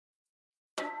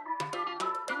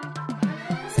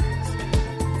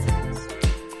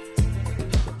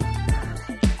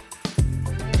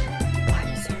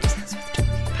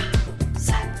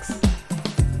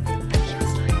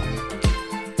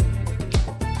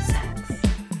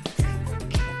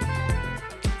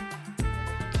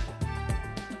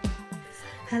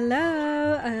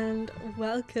Hello and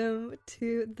welcome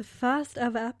to the first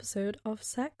ever episode of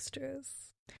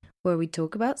Sextras, where we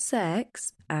talk about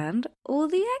sex and all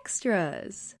the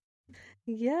extras.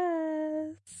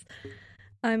 Yes,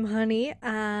 I'm Honey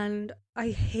and I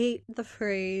hate the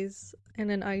phrase "in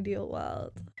an ideal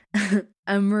world."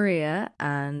 I'm Maria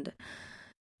and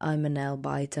I'm a nail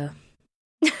biter.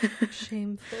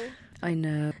 Shameful. I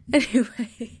know.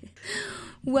 Anyway,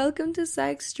 welcome to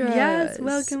Sextras. Yes,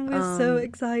 welcome. We're so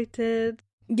excited.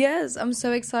 Yes, I'm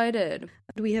so excited.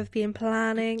 We have been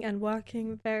planning and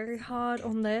working very hard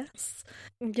on this.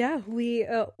 Yeah, we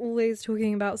are always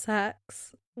talking about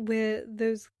sex. We're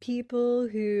those people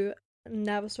who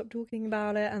never stop talking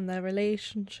about it and their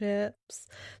relationships.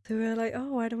 So we're like,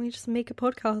 oh, why don't we just make a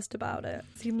podcast about it?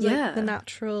 Seems like the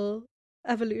natural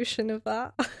evolution of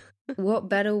that. What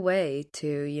better way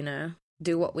to,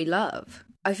 do what we love?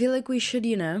 I feel like we should,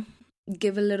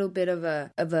 give a little bit of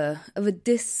a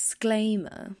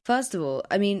disclaimer. First of all,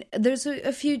 I mean, there's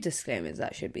a few disclaimers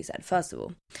that should be said. First of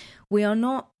all, we are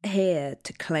not here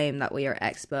to claim that we are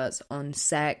experts on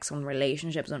sex, on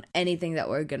relationships, on anything that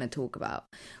we're going to talk about.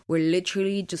 We're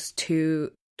literally just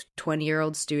two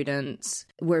 20-year-old students.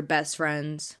 We're best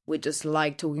friends. We just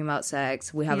like talking about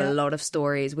sex. We have a lot of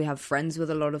stories. We have friends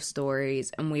with a lot of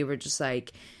stories. And we were just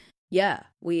like,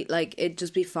 it'd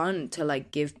just be fun to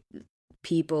give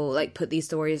people, put these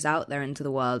stories out there into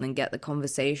the world and get the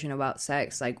conversation about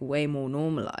sex way more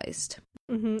normalized.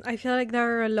 I feel like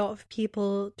there are a lot of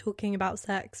people talking about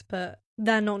sex, but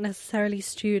they're not necessarily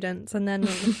students and they're not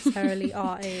necessarily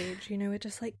our age. We're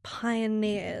just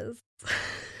pioneers.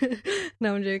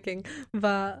 No, I'm joking.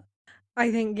 But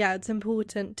I think, it's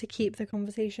important to keep the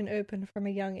conversation open from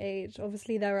a young age.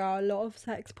 Obviously, there are a lot of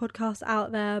sex podcasts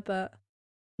out there, but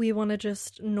we want to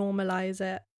just normalize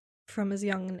it from as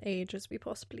young an age as we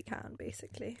possibly can,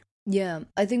 basically. Yeah,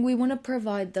 I think we want to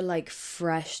provide the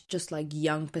fresh, just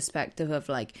young perspective of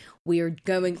we are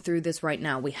going through this right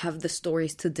now. We have the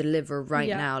stories to deliver right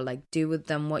now. Do with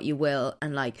them what you will,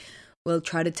 and we'll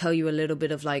try to tell you a little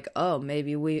bit of oh,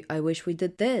 maybe I wish we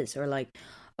did this, or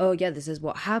oh yeah, this is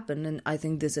what happened and I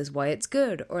think this is why it's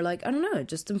good, or I don't know,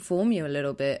 just inform you a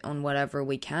little bit on whatever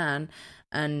we can.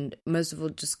 And most of all,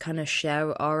 just kind of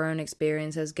share our own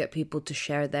experiences, get people to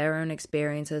share their own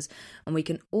experiences, and we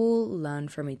can all learn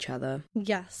from each other.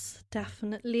 Yes,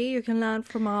 definitely. You can learn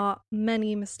from our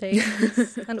many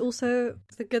mistakes and also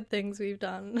the good things we've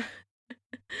done.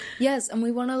 Yes, and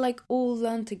we want to all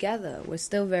learn together. We're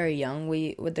still very young.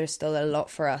 There's still a lot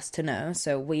for us to know.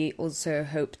 So we also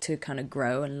hope to kind of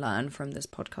grow and learn from this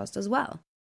podcast as well.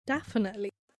 Definitely.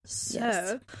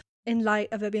 So, in light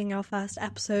of it being our first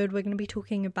episode, we're going to be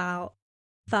talking about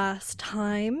first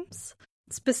times.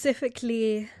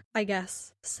 Specifically, I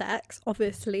guess, sex.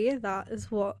 Obviously, that is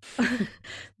what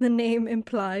the name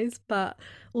implies. But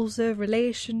also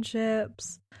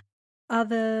relationships,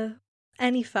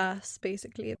 any first,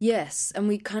 basically. Yes, and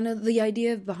we the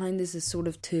idea behind this is sort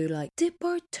of to dip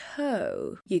our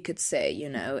toe, you could say,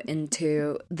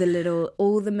 into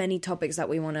all the many topics that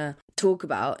we want to talk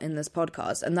about in this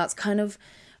podcast. And that's kind of,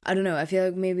 I don't know, I feel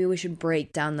like maybe we should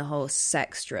break down the whole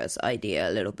sextras idea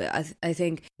a little bit. I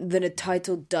think the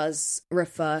title does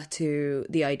refer to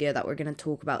the idea that we're going to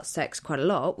talk about sex quite a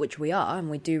lot, which we are, and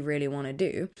we do really want to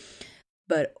do.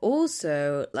 But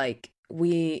also,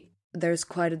 there's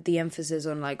quite the emphasis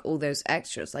on all those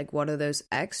extras. What are those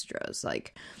extras?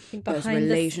 Those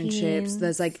relationships.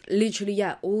 There's literally,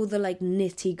 all the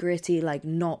nitty gritty,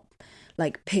 not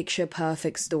picture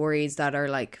perfect stories that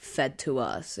are fed to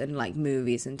us in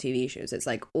movies and TV shows. It's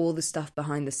all the stuff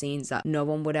behind the scenes that no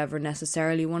one would ever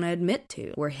necessarily want to admit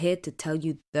to. We're here to tell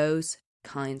you those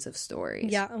kinds of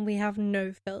stories. Yeah, and we have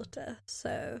no filter,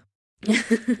 so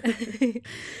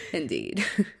Indeed.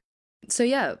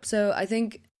 So I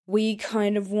think we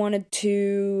kind of wanted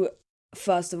to,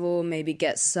 first of all, maybe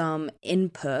get some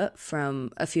input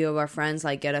from a few of our friends,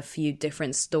 get a few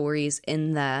different stories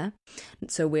in there,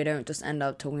 so we don't just end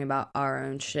up talking about our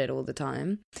own shit all the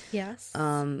time. Yes.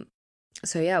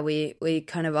 So yeah, we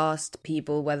kind of asked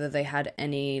people whether they had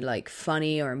any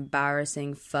funny or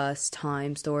embarrassing first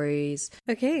time stories.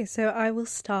 Okay, so I will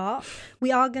start.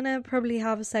 We are gonna probably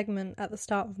have a segment at the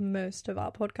start of most of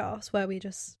our podcasts where we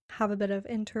just have a bit of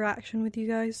interaction with you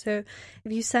guys. So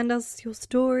if you send us your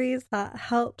stories, that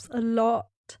helps a lot.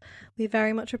 We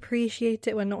very much appreciate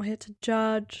it. We're not here to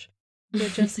judge. We're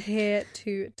just here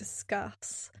to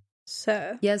discuss.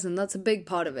 So yes, and that's a big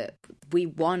part of it. We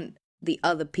want the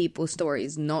other people's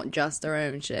stories, not just our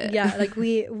own shit. Yeah,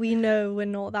 we know we're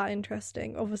not that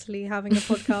interesting. Obviously, having a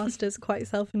podcast is quite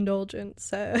self-indulgent,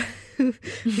 so we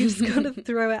just gotta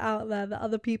throw it out there that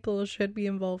other people should be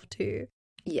involved too.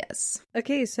 Yes.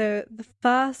 Okay, so the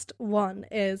first one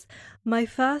is, my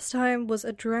first time was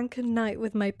a drunken night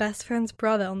with my best friend's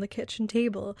brother on the kitchen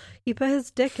table. He put his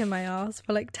dick in my ass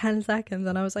for like 10 seconds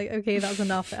and I was like, okay, that's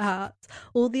enough, it hurts.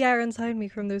 All the air inside me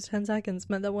from those 10 seconds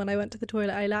meant that when I went to the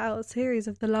toilet, I let out a series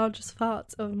of the largest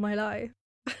farts of my life.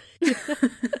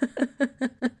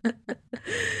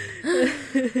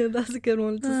 That's a good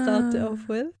one to start it off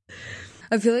with.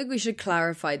 I feel like we should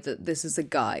clarify that this is a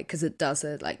guy, because it does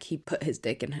it like he put his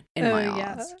dick in my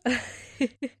ass.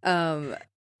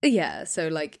 Yeah, so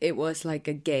like it was like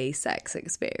a gay sex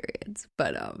experience,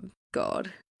 but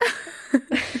God.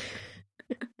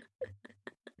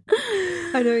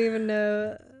 I don't even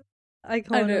know. I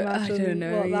can't imagine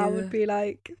what that either. would be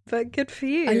like, but good for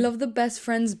you. I love the best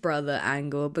friend's brother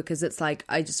angle, because it's like,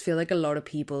 I just feel like a lot of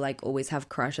people like always have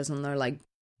crushes on their like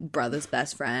brother's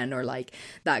best friend or like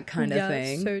that kind of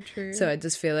thing. Yeah, so true. So I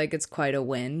just feel like it's quite a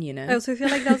win, you know? I also feel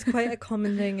like that's quite a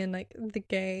common thing in like the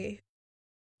gay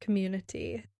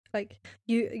community. Like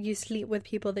you sleep with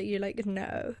people that you like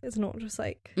know. It's not just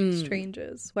like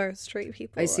strangers, whereas straight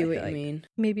people, I see what you like mean.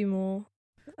 Maybe more.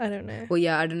 I don't know. Well,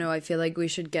 yeah, I don't know. I feel like we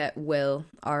should get Will,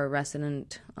 our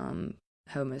resident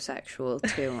homosexual,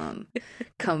 to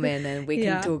come in and we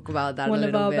can talk about that a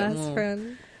little bit more. One of our best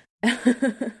friends.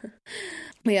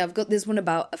 Yeah, I've got this one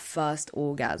about a first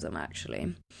orgasm,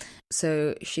 actually.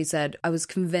 So she said, I was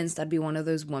convinced I'd be one of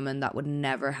those women that would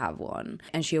never have one.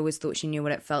 And she always thought she knew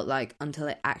what it felt like until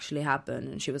it actually happened.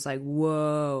 And she was like,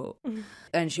 whoa.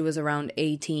 And she was around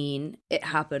 18. It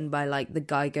happened by like the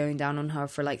guy going down on her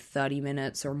for like 30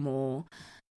 minutes or more.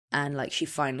 And like she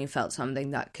finally felt something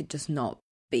that could just not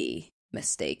be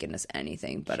mistaken as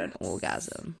anything but an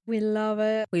orgasm. We love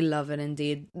it. We love it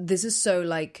indeed. This is so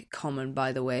like common,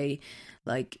 by the way,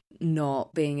 like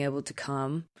not being able to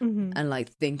come and like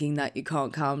thinking that you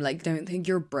can't come. Like, don't think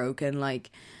you're broken.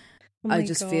 Like, I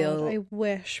just feel I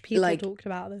wish people like talked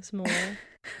about this more.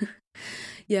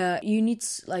 Yeah, you need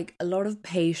like a lot of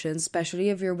patience, especially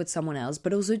if you're with someone else,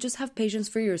 but also just have patience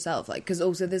for yourself. Like, because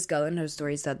also this girl in her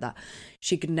story said that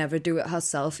she could never do it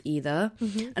herself either.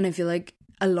 And I feel like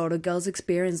a lot of girls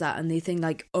experience that and they think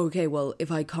like, okay, well,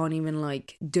 if I can't even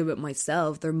like do it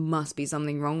myself, there must be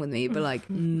something wrong with me. But like,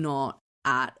 not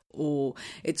at all.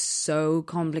 It's so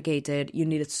complicated. You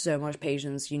need so much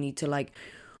patience. You need to like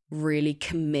really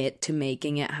commit to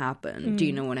making it happen. Do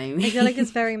you know what I mean? I feel like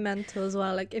it's very mental as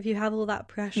well. Like if you have all that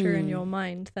pressure in your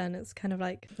mind, then it's kind of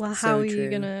like, well, how are you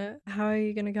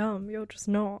gonna come? You're just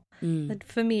not. And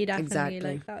for me, definitely,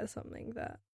 like that is something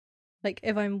that, like,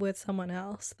 if I'm with someone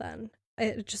else, then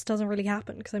it just doesn't really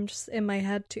happen because I'm just in my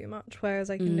head too much,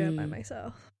 whereas I can do it by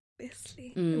myself,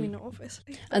 obviously. I mean, not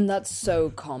obviously. And that's so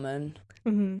common.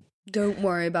 Don't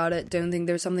worry about it. Don't think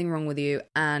there's something wrong with you.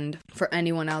 And for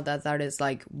anyone out there that is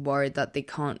like worried that they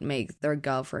can't make their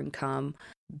girlfriend come,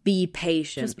 be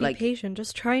patient. Just be like, patient.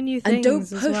 Just try new things. And don't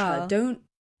push as well. her.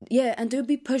 And don't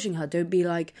be pushing her. Don't be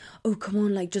like, oh, come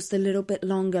on, like just a little bit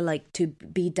longer, like to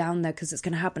be down there because it's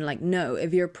gonna happen. Like, no,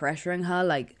 if you're pressuring her,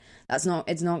 like it's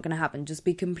not gonna happen. Just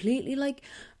be completely like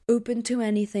open to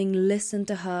anything. Listen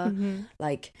to her,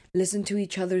 like listen to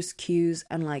each other's cues,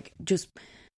 and like just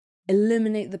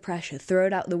eliminate the pressure. Throw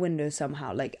it out the window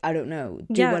somehow. Like, I don't know,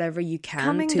 do whatever you can.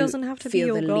 Coming to doesn't have to feel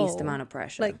be your the goal. least amount of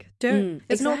pressure. Like, don't.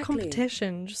 It's not a exactly.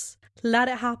 competition. Just let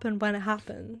it happen when it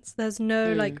happens. There's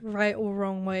no like right or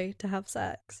wrong way to have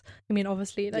sex. I mean,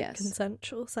 obviously, like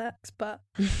consensual sex, but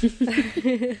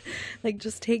like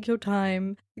just take your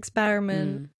time,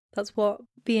 experiment. That's what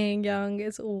being young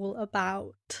is all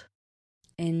about.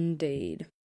 Indeed.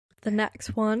 The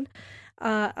next one,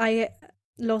 I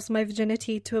lost my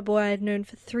virginity to a boy I'd known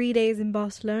for 3 days in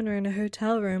Barcelona in a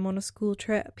hotel room on a school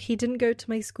trip. He didn't go to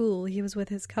my school, he was with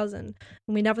his cousin,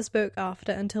 and we never spoke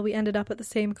after until we ended up at the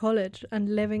same college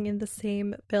and living in the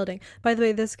same building. By the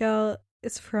way, this girl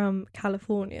is from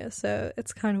California, so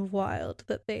it's kind of wild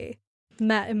that they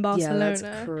met in Barcelona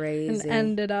that's crazy. and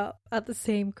ended up at the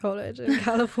same college in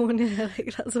California.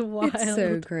 Like, that's wild. It's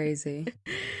so crazy.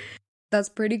 That's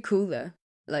pretty cool though.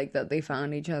 Like that they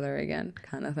found each other again,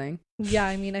 kind of thing. Yeah,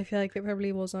 I mean, I feel like it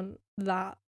probably wasn't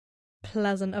that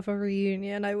pleasant of a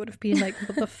reunion. I would have been like,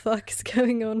 what the fuck is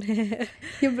going on here?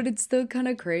 Yeah, but it's still kind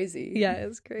of crazy. Yeah,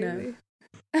 it's crazy.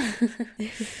 No.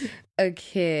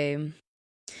 Okay.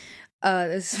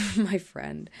 This is my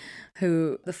friend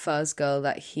who, the first girl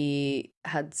that he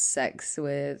had sex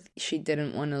with, he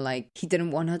didn't want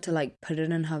her to like put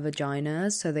it in her vagina,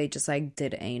 so they just like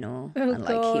did anal. Oh, and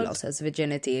like God. he lost his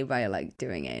virginity by like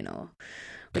doing anal,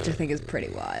 which I think is pretty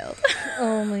wild.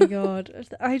 Oh my God.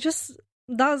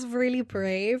 That's really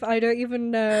brave. I don't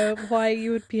even know why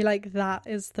you would be like, that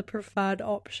is the preferred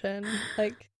option.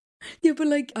 Like, Yeah, but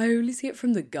like I only see it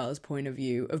from the girl's point of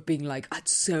view of being like, I'd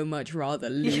so much rather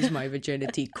lose my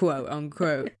virginity, quote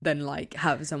unquote, than like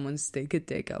have someone stick a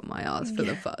dick up my ass for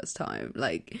the first time.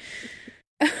 Like,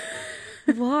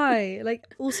 why?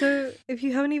 Like, also, if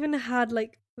you haven't even had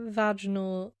like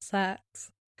vaginal sex,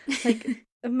 like,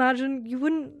 imagine you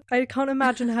wouldn't. I can't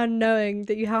imagine her knowing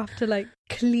that you have to like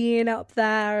clean up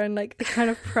there and like the kind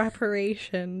of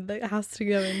preparation that has to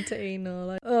go into anal.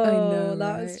 Like, oh, I know,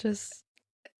 that is right? just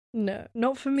no,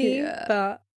 not for me. Yeah.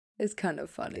 But It's kind of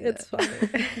funny. it's though.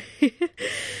 funny.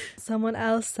 Someone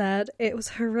else said it was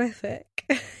horrific.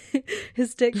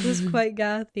 His dick was quite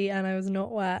girthy and I was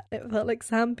not wet. It felt like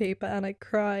sandpaper and I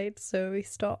cried, so we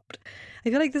stopped. I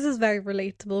feel like this is very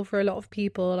relatable for a lot of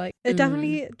people. Like, it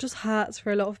definitely just hurts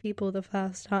for a lot of people the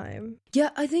first time.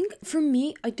 Yeah, I think for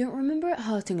me, I don't remember it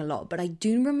hurting a lot, but I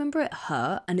do remember it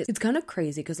hurt. And it's kind of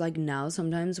crazy because like now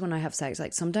sometimes when I have sex,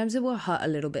 like sometimes it will hurt a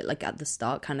little bit, like at the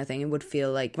start kind of thing. It would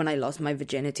feel like when I lost my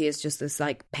virginity, it's just this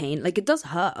like pain. Like it does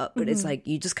hurt, but it's like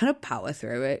you just kind of power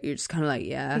through it. You're just kind of like,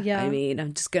 yeah, I mean,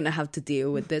 I'm just going to have to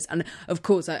deal with this. And of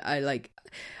course,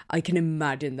 I can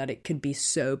imagine that it could be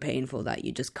so painful that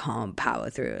you just can't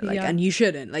power through it. Like, and you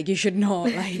shouldn't. Like, you should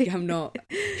not. Like, I'm not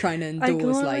trying to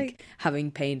endorse like having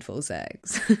painful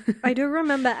sex. I don't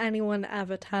remember anyone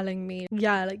ever telling me,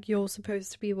 yeah, like you're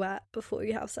supposed to be wet before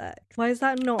you have sex. Why is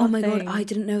that not? Oh a my thing? god, I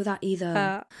didn't know that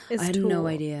either. I had no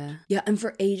idea. Yeah, and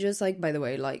for ages, like, by the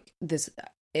way, like this.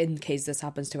 In case this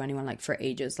happens to anyone, like for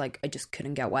ages, like I just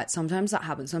couldn't get wet. Sometimes that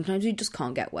happens. Sometimes you just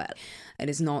can't get wet. It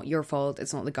is not your fault.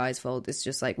 It's not the guy's fault. It's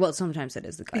just like, well, sometimes it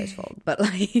is the guy's fault, but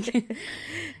like,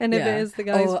 and if it is the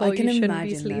guy's fault, you shouldn't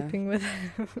be though. sleeping with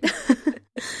him.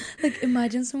 Like,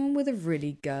 imagine someone with a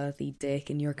really girthy dick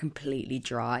and you're completely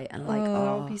dry and like,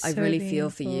 so I really feel painful.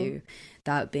 for you.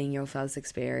 That being your first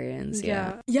experience.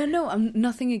 Yeah. Yeah, no, I'm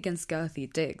nothing against girthy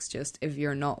dicks. Just if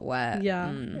you're not wet. Yeah,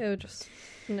 it would just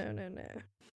no.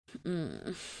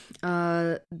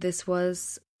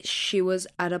 She was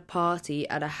at a party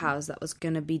at a house that was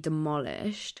gonna be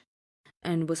demolished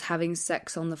and was having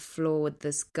sex on the floor with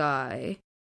this guy,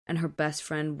 and her best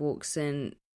friend walks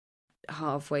in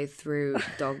halfway through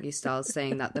doggy style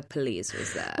saying that the police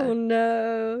was there. Oh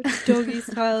no, doggy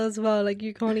style as well. Like,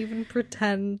 you can't even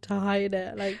pretend to hide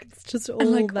it. Like, it's just all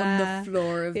and, like, there on the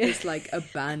floor of this like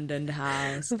abandoned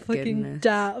house. the fucking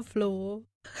dirt floor.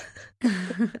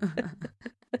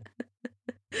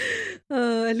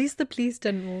 Oh, at least the police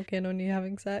didn't walk in on you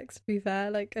having sex, to be fair.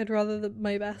 Like, I'd rather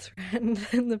my best friend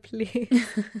than the police.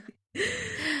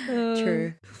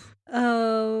 True.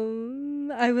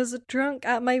 I was drunk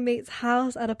at my mate's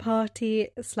house at a party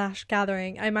 /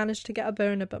 gathering. I managed to get a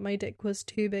boner, but my dick was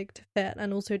too big to fit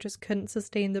and also just couldn't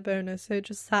sustain the boner, so it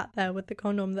just sat there with the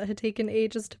condom that had taken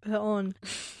ages to put on,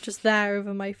 just there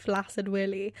over my flaccid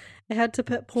willy. I had to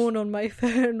put porn on my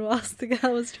phone whilst the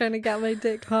girl was trying to get my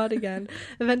dick hard again.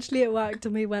 Eventually it worked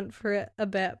and we went for it a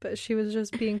bit, but she was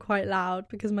just being quite loud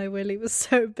because my willy was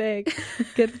so big.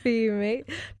 Good for you, mate.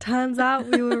 Turns out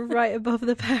we were right above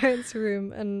the parents'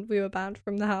 room and we were banned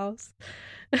from the house.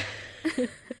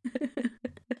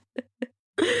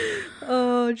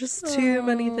 Oh, just too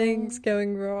many things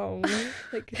going wrong.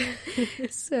 Like,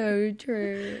 so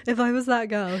true. if I was that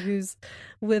girl who's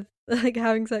with like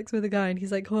having sex with a guy and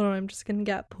he's like, hold on, I'm just gonna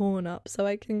get porn up so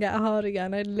I can get hard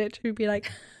again, I'd literally be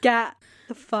like, get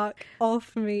the fuck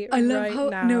off me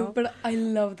now. No, but I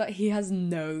love that he has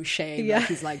no shame. Yeah. Like,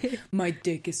 he's like, my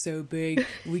dick is so big,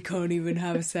 we can't even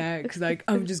have sex. Like,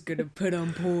 I'm just gonna put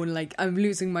on porn. Like, I'm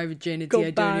losing my virginity. Got I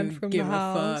don't banned even from give the a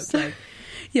house. fuck. Like,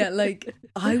 yeah, like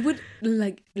I would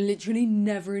like literally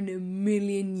never in a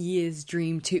million years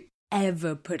dream to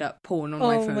ever put up porn on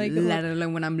my phone, my God. let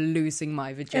alone when I'm losing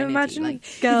my virginity. Imagine like,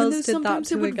 girls even though did that sometimes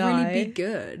to it a would guy. really be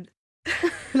good.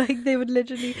 Like, they would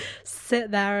literally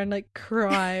sit there and like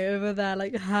cry over their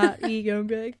like hurt ego and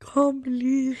be like, can't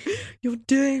believe you're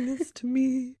doing this to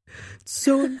me, it's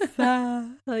so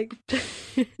unfair. Like,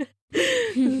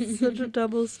 it's such a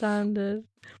double standard.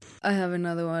 I have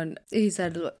another one. He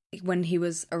said when he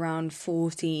was around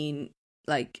 14,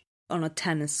 like on a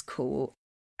tennis court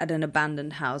at an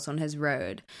abandoned house on his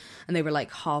road, and they were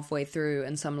like halfway through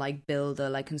and some like builder,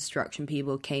 like construction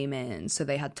people came in, so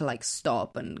they had to like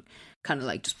stop and kind of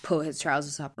like just pull his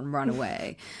trousers up and run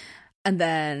away. And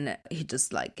then he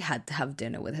just like had to have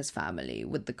dinner with his family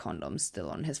with the condom still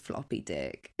on his floppy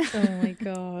dick. Oh my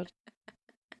God.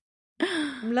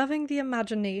 I'm loving the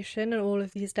imagination and all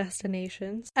of these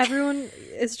destinations. Everyone,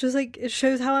 it's just like, it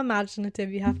shows how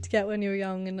imaginative you have to get when you're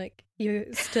young and like you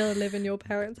still live in your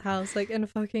parents' house, like in a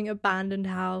fucking abandoned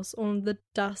house on the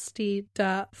dusty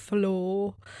dirt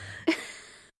floor.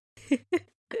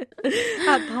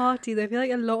 At parties, I feel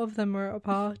like a lot of them are at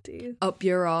parties. Up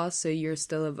your ass so you're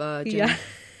still a virgin. Yeah.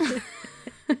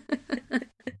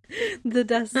 The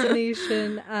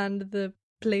destination and the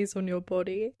place on your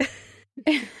body.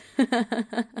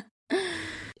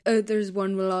 Oh, there's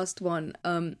one last one.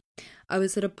 I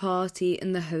was at a party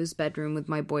in the host bedroom with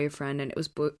my boyfriend, and it was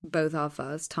both our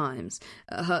first times.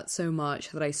 It hurt so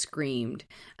much that I screamed,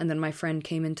 and then my friend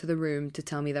came into the room to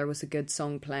tell me there was a good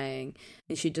song playing,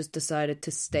 and she just decided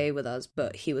to stay with us,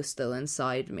 but he was still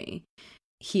inside me.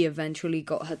 He eventually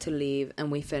got her to leave,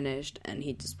 and we finished, and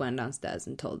he just went downstairs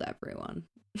and told everyone.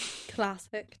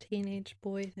 Classic teenage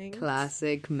boy thing.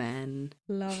 Classic men.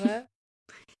 Love it.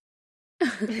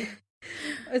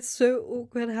 It's so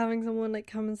awkward having someone like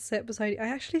come and sit beside you. I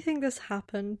actually think this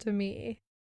happened to me.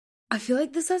 I feel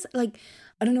like this has, like,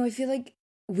 I don't know, I feel like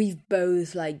we've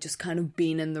both, like, just kind of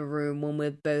been in the room when we're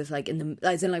both, like, in the,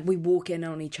 as in, like, we walk in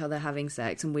on each other having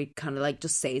sex and we kind of, like,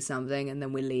 just say something and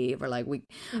then we leave, or, like,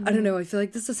 I don't know, I feel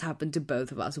like this has happened to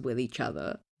both of us with each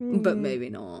other, but maybe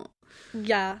not.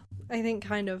 Yeah, I think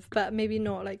kind of, but maybe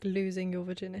not like losing your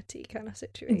virginity kind of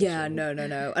situation. Yeah, no.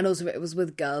 And also, if it was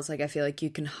with girls, like, I feel like you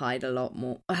can hide a lot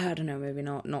more. I don't know, maybe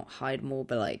not hide more,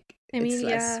 but like, it's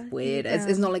less weird.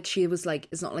 It's not like she was like,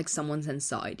 it's not like someone's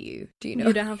inside you. Do you know?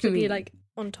 You don't have to be like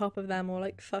on top of them or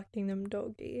like fucking them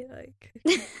doggy. Like,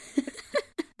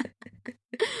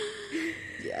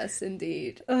 yes,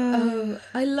 indeed.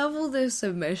 I love all those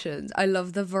submissions. I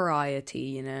love the variety,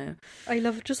 you know. I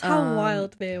love just how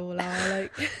wild they all are.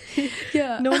 Like,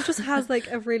 yeah, no one just has like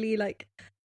a really like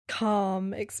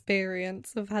calm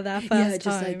experience of how their first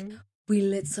just time. like we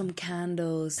lit some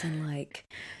candles and like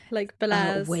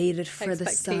Blair's waited for the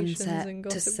sunset and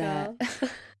to set.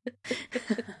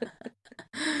 Girl.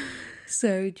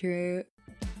 So true.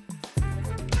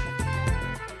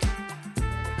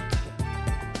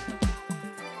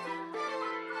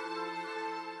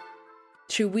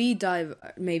 Should we dive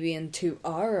maybe into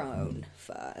our own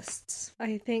firsts?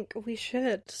 I think we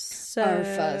should. So our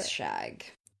first shag.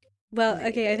 Well, maybe.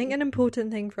 Okay, I think an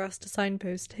important thing for us to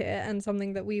signpost here, and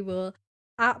something that we will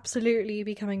absolutely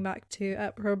be coming back to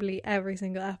at probably every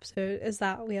single episode, is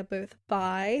that we are both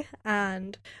bi,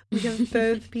 and we have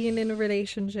both been in a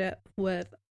relationship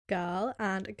with a girl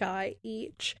and a guy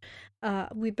each.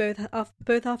 We both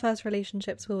our first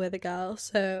relationships were with a girl,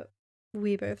 so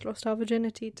we both lost our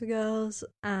virginity to girls,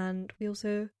 and we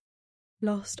also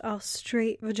lost our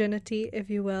straight virginity, if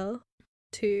you will,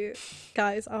 to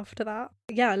guys after that.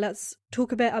 Yeah, let's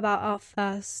talk a bit about our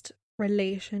first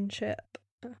relationship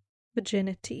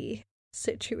virginity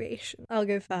situation. I'll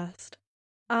go first.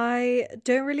 I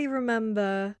don't really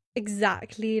remember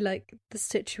exactly like the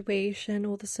situation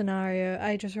or the scenario.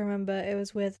 I just remember it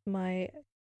was with my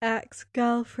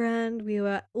ex-girlfriend. We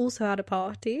were also at a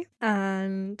party,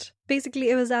 and basically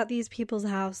it was at these people's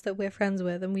house that we're friends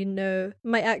with, and we know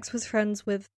my ex was friends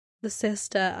with the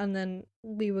sister, and then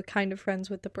we were kind of friends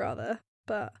with the brother,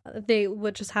 but they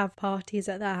would just have parties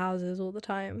at their houses all the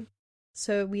time.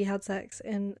 So we had sex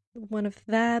in one of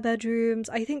their bedrooms.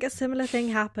 I think a similar thing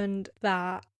happened,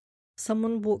 that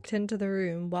someone walked into the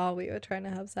room while we were trying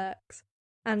to have sex.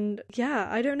 And yeah,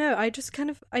 I don't know. I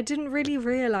didn't really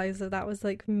realize that was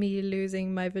like me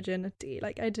losing my virginity.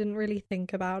 Like, I didn't really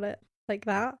think about it like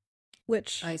that,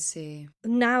 which I see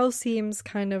now seems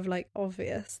kind of like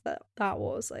obvious that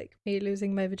was like me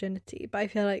losing my virginity. But I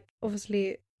feel like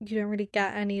obviously you don't really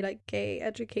get any like gay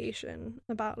education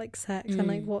about like sex and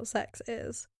like what sex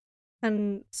is.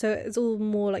 And so it's all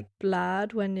more like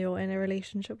blurred when you're in a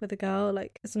relationship with a girl.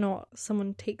 Like, it's not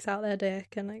someone takes out their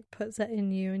dick and like puts it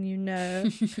in you and you know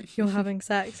you're having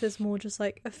sex. It's more just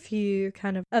like a few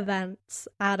kind of events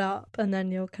add up and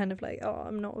then you're kind of like, oh,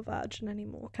 I'm not a virgin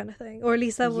anymore kind of thing. Or at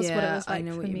least that was what it was like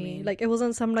for me. Like, it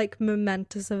wasn't some like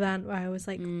momentous event where I was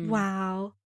like,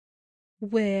 wow,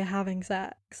 we're having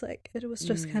sex. Like, it was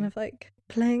just kind of like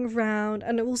playing around,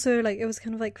 and also like it was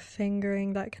kind of like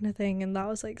fingering, that kind of thing, and that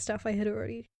was like stuff I had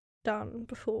already done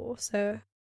before. So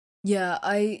yeah,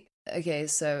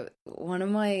 so one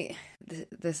of my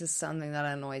this is something that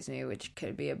annoys me, which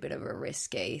could be a bit of a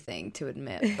risque thing to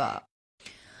admit, but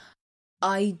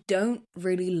I don't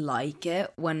really like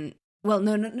it when, well,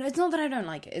 no, it's not that I don't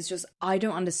like it, it's just I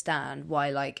don't understand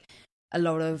why like a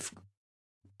lot of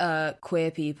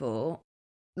queer people,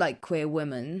 like queer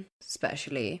women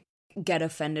especially, get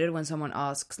offended when someone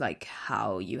asks like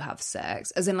how you have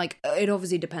sex, as in like it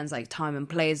obviously depends, like time and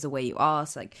place, the way you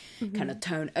ask, like kind of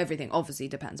tone, everything obviously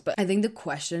depends, but I think the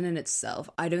question in itself,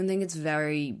 I don't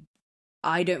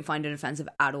find it offensive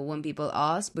at all when people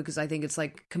ask, because I think it's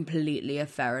like completely a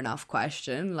fair enough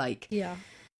question. Like, yeah,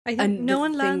 I think no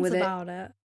one learns about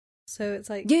it. So it's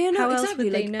like, yeah, no, how else exactly.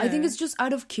 would they Like, know? I think it's just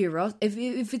out of curiosity.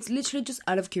 If it's literally just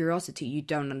out of curiosity, you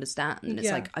don't understand. It's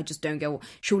Yeah. like, I just don't get.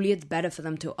 Surely it's better for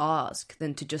them to ask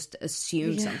than to just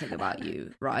assume something about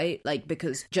you, right? Like,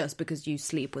 because you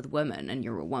sleep with women and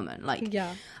you're a woman, like,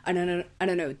 Yeah. I don't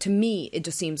know. To me, it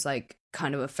just seems like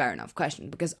kind of a fair enough question,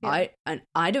 because I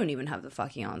don't even have the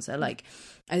fucking answer. Like,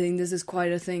 I think this is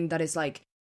quite a thing that is like,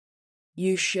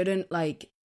 you shouldn't, like.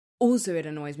 Also, it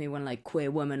annoys me when, like,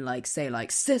 queer women, like, say, like,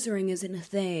 scissoring isn't a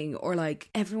thing, or, like,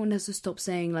 everyone has to stop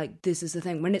saying, like, this is a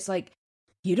thing, when it's, like,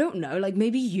 you don't know, like,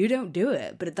 maybe you don't do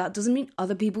it, but that doesn't mean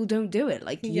other people don't do it.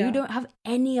 Like, you don't have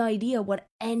any idea what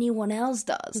anyone else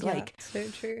does. Yeah, like, so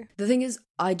true. The thing is,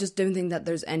 I just don't think that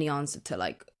there's any answer to,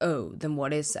 like, oh, then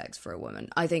what is sex for a woman?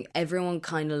 I think everyone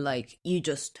kind of, like,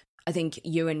 I think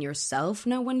you and yourself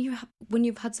know when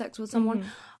you've had sex with someone. Mm-hmm.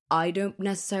 I don't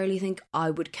necessarily think I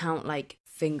would count, like,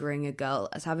 fingering a girl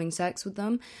as having sex with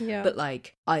them. Yeah. But,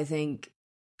 like, I think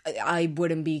I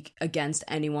wouldn't be against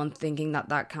anyone thinking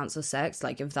that counts as sex.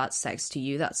 Like, if that's sex to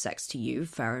you, that's sex to you,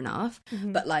 fair enough.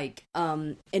 Mm-hmm. But, like,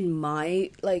 in my,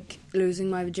 like,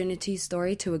 losing my virginity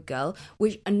story to a girl,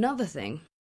 which another thing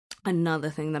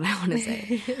that I want to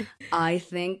say, I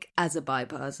think as a bi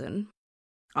person,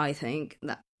 I think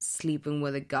that sleeping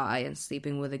with a guy and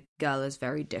sleeping with a girl is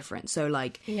very different. So,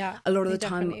 like, Yeah, a lot of I the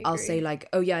time definitely I'll agree. say, like,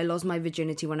 oh yeah, I lost my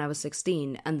virginity when I was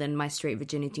 16 and then my straight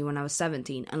virginity when I was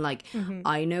 17. And, like,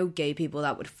 I know gay people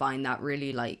that would find that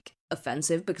really, like,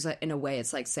 offensive, because in a way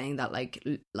it's like saying that, like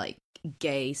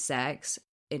gay sex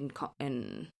in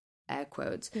air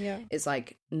quotes is,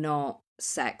 like, not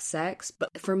sex, but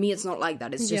for me it's not like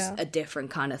that. It's just a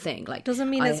different kind of thing. Like, doesn't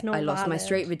mean it's not I lost my valid.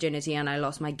 straight virginity and I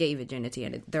lost my gay virginity,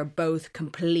 and they're both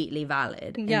completely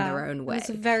valid in their own way. It's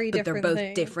a very but different they're both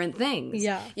thing. different things.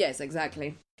 Yeah. Yes,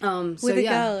 exactly. With a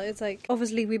girl, it's like,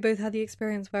 obviously we both had the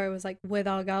experience where it was like with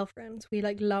our girlfriends, we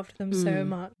like loved them so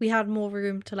much. We had more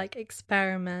room to like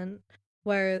experiment.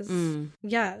 Whereas,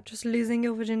 just losing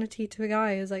your virginity to a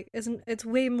guy is like, it's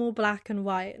way more black and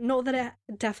white. Not that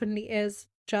it definitely is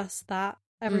just that.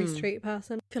 Every straight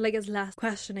person, I feel like it's less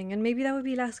questioning, and maybe there would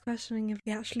be less questioning if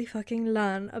we actually fucking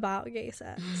learn about gay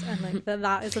sex and like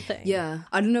that is a thing. Yeah,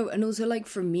 I don't know. And also, like,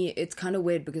 for me, it's kind of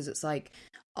weird because it's like,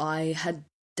 I had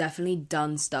definitely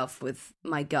done stuff with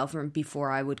my girlfriend before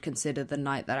I would consider the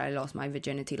night that I lost my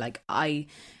virginity. Like, I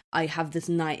have this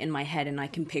night in my head and I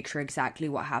can picture exactly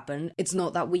what happened. It's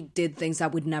not that we did things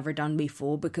that we'd never done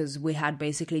before, because we had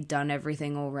basically done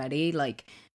everything already. Like,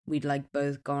 we'd like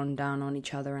both gone down on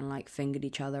each other and like fingered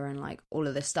each other and like all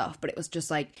of this stuff. But it was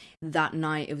just like that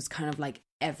night, it was kind of like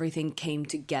everything came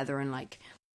together and like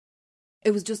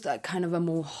it was just a kind of a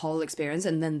more whole experience.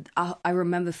 And then I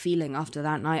remember feeling after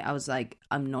that night, I was like,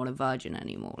 I'm not a virgin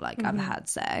anymore. Like, I've had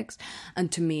sex.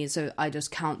 And to me, so I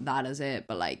just count that as it.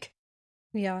 But like,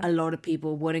 a lot of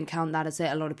people wouldn't count that as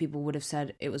it. A lot of people would have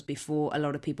said it was before. A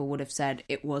lot of people would have said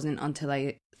it wasn't until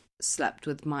I slept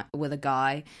with a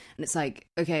guy. And it's like,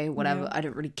 okay, whatever. I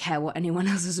don't really care what anyone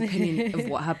else's opinion of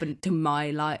what happened to my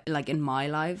life, like in my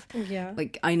life.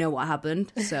 Like, I know what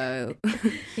happened, so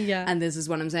and this is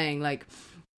what I'm saying. Like,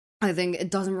 I think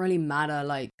it doesn't really matter,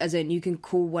 like, as in, you can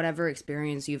call whatever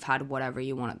experience you've had whatever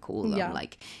you want to call them.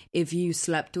 Like, if you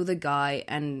slept with a guy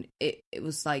and it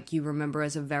was like you remember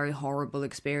as a very horrible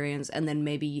experience, and then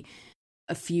maybe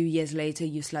a few years later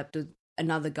you slept with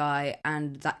another guy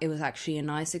and that it was actually a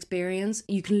nice experience,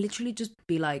 you can literally just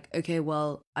be like, okay,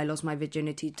 well, I lost my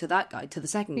virginity to that guy, to the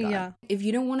second guy. If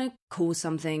you don't want to call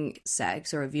something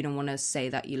sex, or if you don't want to say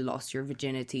that you lost your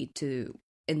virginity to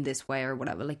in this way or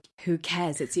whatever, like, who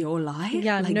cares? It's your life.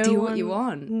 Like, do what you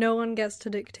want. No one gets to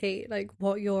dictate like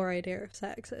what your idea of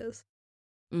sex is.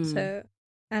 So,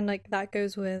 and like that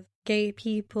goes with gay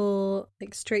people,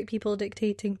 like straight people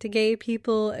dictating to gay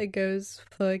people. It goes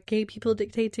for gay people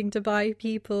dictating to bi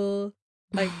people.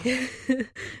 Like,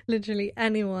 literally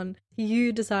anyone.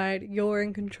 You decide, you're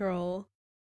in control.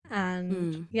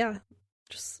 And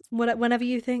just whenever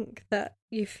you think that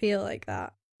you feel like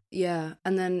that. Yeah,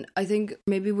 and then I think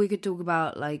maybe we could talk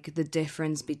about like the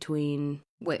difference between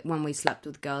when we slept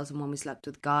with girls and when we slept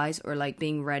with guys, or like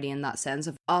being ready in that sense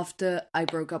of after I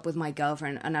broke up with my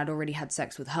girlfriend and I'd already had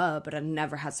sex with her, but I'd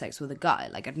never had sex with a guy.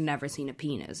 Like, I'd never seen a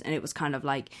penis, and it was kind of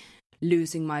like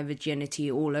losing my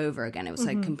virginity all over again. It was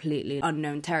like completely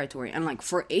unknown territory, and like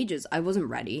for ages I wasn't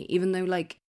ready, even though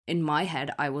like in my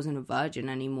head I wasn't a virgin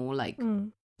anymore, like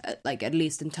like at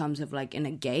least in terms of like in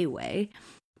a gay way.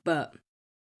 But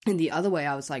in the other way,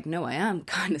 I was like, no, I am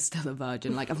kind of still a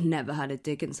virgin. Like, I've never had a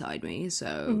dick inside me.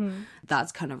 So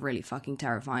that's kind of really fucking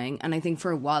terrifying. And I think for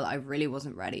a while, I really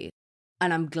wasn't ready.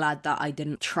 And I'm glad that I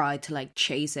didn't try to, like,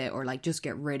 chase it or, like, just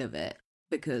get rid of it.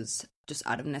 Because just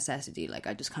out of necessity. Like,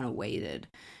 I just kind of waited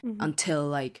Mm-hmm. until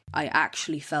like I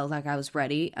actually felt like I was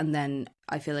ready, and then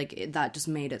I feel like that just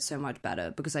made it so much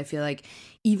better, because I feel like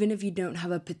even if you don't have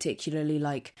a particularly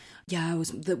like, I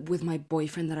was with my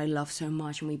boyfriend that I love so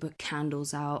much, and we put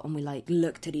candles out and we like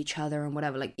looked at each other and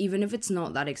whatever, like even if it's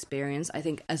not that experience, I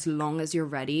think as long as you're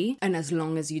ready and as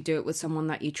long as you do it with someone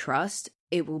that you trust,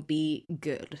 it will be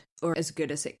good, or as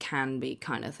good as it can be,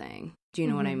 kind of thing. Do you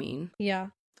know what I mean? Yeah.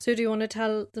 So do you want to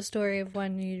tell the story of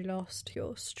when you lost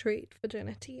your street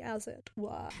virginity, as it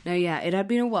were? No, yeah, it had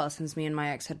been a while since me and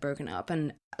my ex had broken up,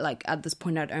 and like at this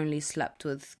point I'd only slept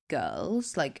with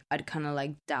girls. Like, I'd kind of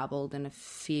like dabbled in a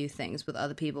few things with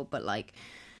other people, but like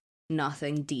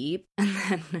nothing deep. And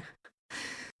then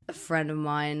a friend of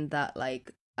mine that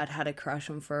like I'd had a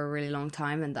crush on for a really long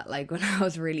time, and that like when I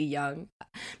was really young,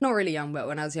 not really young, but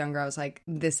when I was younger, I was like,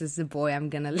 this is the boy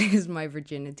I'm gonna lose my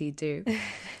virginity to.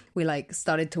 We like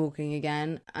started talking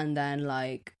again, and then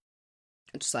like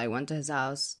just like went to his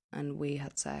house and we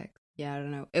had sex. Yeah, I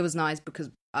don't know, it was nice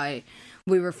because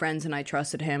we were friends and I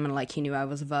trusted him, and like he knew I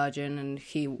was a virgin, and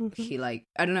he like,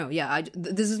 I don't know, yeah,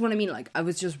 this is what I mean, like I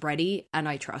was just ready and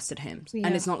I trusted him.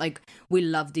 And it's not like we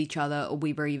loved each other or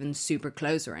we were even super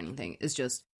close or anything. It's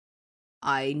just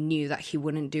I knew that he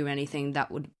wouldn't do anything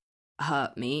that would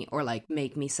hurt me or like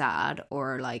make me sad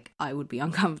or like I would be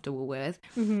uncomfortable with.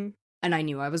 And I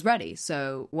knew I was ready.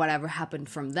 So whatever happened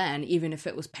from then, even if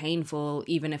it was painful,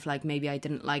 even if like maybe I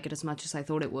didn't like it as much as I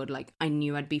thought it would, like I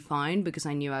knew I'd be fine because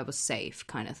I knew I was safe,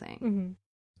 kind of thing.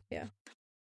 Yeah.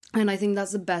 And I think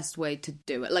that's the best way to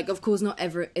do it. Like, of course,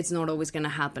 it's not always going to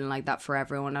happen like that for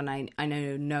everyone. And I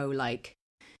know like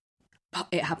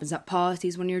it happens at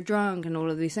parties when you're drunk and all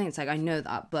of these things. Like, I know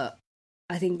that, but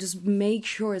I think just make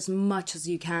sure as much as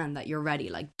you can that you're ready.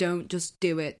 Like, don't just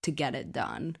do it to get it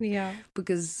done. Yeah.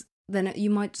 Because then you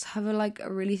might just have a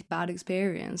really bad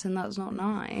experience, and that's not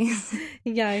nice.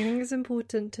 Yeah, I think it's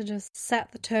important to just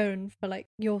set the tone for like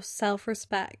your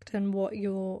self-respect and what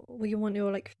you want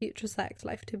your like future sex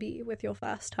life to be with your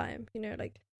first time. You know,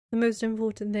 like the most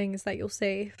important thing is that you're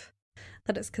safe,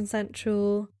 that it's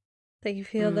consensual, that you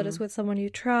feel that it's with someone you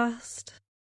trust.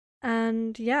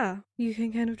 And yeah, you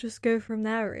can kind of just go from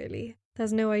there, really.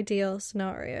 There's no ideal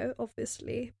scenario,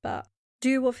 obviously, but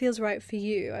do what feels right for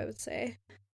you, I would say.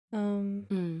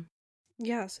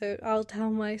 Yeah, so I'll tell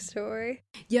my story.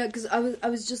 Yeah, because I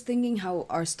was just thinking how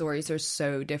our stories are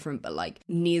so different, but like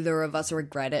neither of us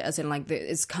regret it, as in like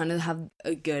it's kind of have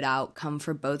a good outcome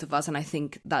for both of us. And I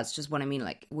think that's just what I mean,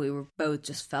 like we were both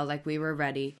just felt like we were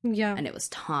ready, yeah, and it was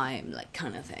time, like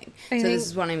kind of thing. This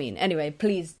is what I mean. Anyway,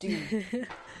 please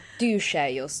do share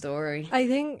your story. I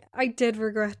think I did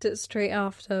regret it straight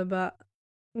after, but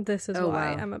this is what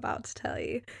I am about to tell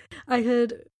you. I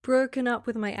had broken up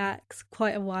with my ex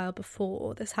quite a while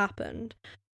before this happened,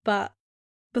 but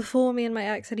before me and my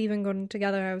ex had even gotten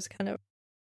together, I was kind of,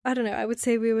 I don't know, I would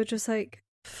say we were just like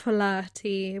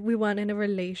flirty. We weren't in a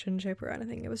relationship or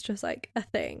anything. It was just like a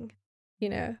thing, you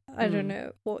know. I don't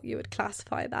know what you would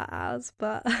classify that as,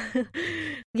 but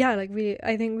yeah, like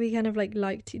I think we kind of like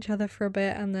liked each other for a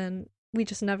bit, and then we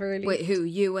just never really... Wait, who?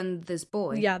 You and this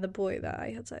boy? Yeah, the boy that I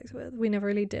had sex with. We never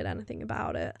really did anything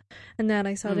about it. And then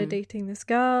I started dating this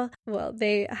girl. Well,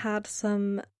 they had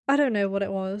some... I don't know what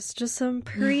it was. Just some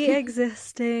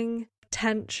pre-existing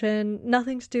tension.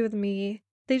 Nothing to do with me.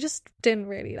 They just didn't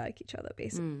really like each other,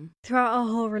 basically. Throughout our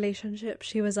whole relationship,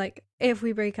 she was like, if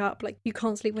we break up, like, you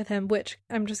can't sleep with him, which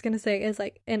I'm just going to say is,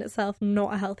 like, in itself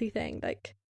not a healthy thing.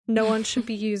 Like... No one should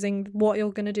be using what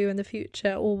you're going to do in the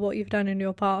future or what you've done in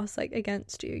your past, like,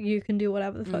 against you. You can do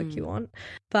whatever the fuck you want.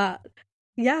 But,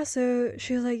 yeah, so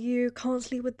she was like, you can't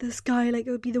sleep with this guy. Like,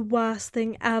 it would be the worst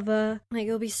thing ever. Like,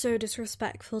 it would be so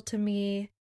disrespectful to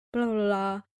me. Blah, blah,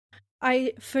 blah.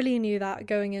 I fully knew that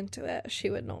going into it. She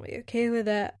would not be okay with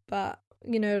it. But,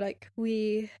 you know, like,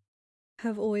 we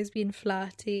have always been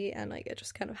flirty and, like, it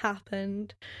just kind of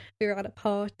happened. We were at a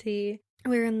party.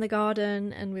 We were in the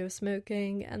garden and we were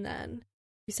smoking, and then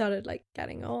we started like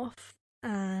getting off,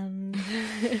 and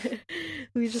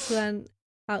we just went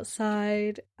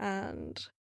outside and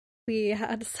we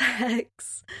had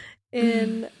sex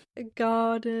in a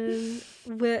garden,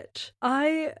 which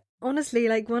I honestly,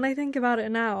 like, when I think about it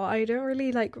now, I don't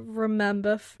really like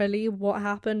remember fully what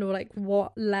happened or like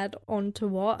what led on to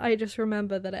what. I just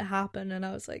remember that it happened and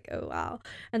I was like, oh wow.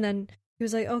 And then he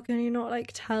was like, oh, can you not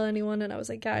like tell anyone? And I was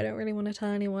like, yeah, I don't really want to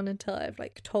tell anyone until I've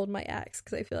like told my ex,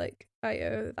 because I feel like I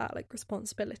owe that like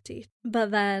responsibility. But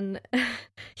then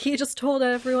he just told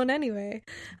everyone anyway,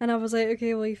 and I was like,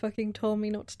 okay, well, you fucking told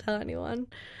me not to tell anyone,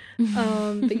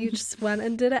 but you just went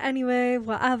and did it anyway,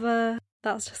 whatever.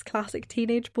 that's just classic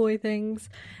teenage boy things.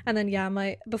 And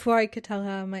then before I could tell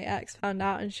her, my ex found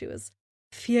out and she was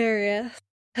furious.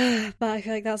 But I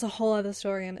feel like that's a whole other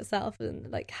story in itself,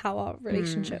 and like how our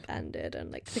relationship ended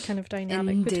and like the kind of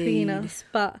dynamic between us.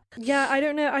 But yeah, I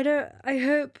don't know. I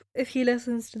hope if he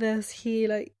listens to this, he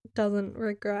like doesn't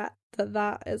regret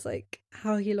that is like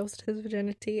how he lost his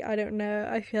virginity. I don't know.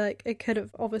 I feel like it could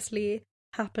have obviously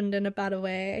happened in a better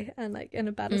way and like in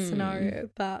a better scenario.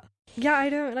 But yeah, I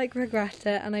don't like regret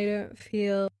it, and I don't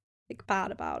feel like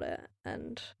bad about it,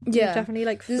 and we've definitely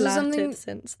like flirted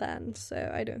since then,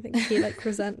 so I don't think he like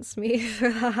resents me for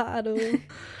that at all.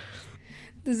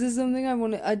 This is something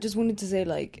I just wanted to say,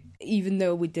 like, even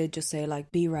though we did just say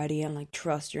like be ready and like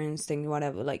trust your instinct,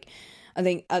 whatever, like I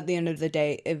think at the end of the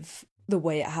day, if the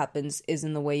way it happens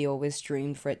isn't the way you always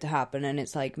dreamed for it to happen, and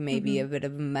it's like maybe a bit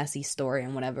of a messy story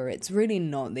and whatever, it's really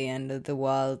not the end of the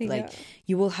world. Like,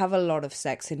 you will have a lot of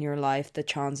sex in your life, the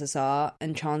chances are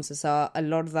a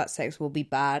lot of that sex will be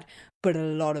bad, but a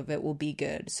lot of it will be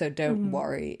good, so don't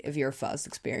worry if your first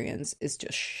experience is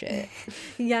just shit.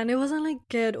 Yeah, and it wasn't like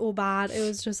good or bad, it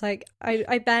was just like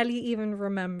I barely even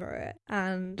remember it,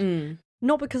 and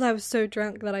not because I was so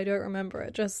drunk that I don't remember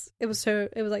it, just it was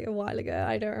like a while ago.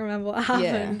 I don't remember what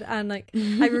happened. And like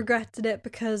I regretted it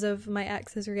because of my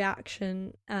ex's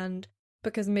reaction, and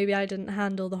because maybe I didn't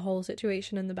handle the whole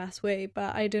situation in the best way,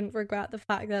 but I didn't regret the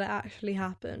fact that it actually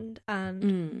happened.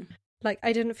 And like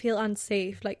I didn't feel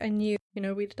unsafe. Like I knew, you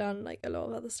know, we'd done like a lot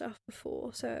of other stuff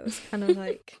before, so it was kind of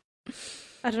like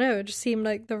I don't know, it just seemed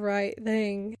like the right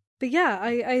thing. But yeah,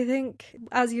 I think,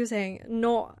 as you were saying,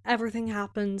 not everything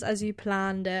happens as you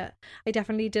planned it. I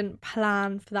definitely didn't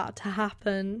plan for that to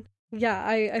happen. Yeah,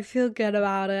 I feel good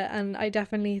about it, and I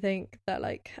definitely think that,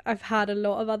 like, I've had a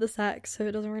lot of other sex, so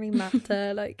it doesn't really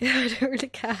matter. Like, I don't really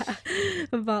care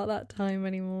about that time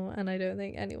anymore, and I don't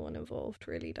think anyone involved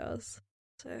really does.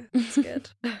 So, it's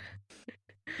good.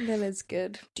 That is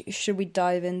good. Should we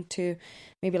dive into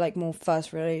maybe, like, more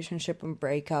first relationship and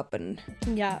breakup and...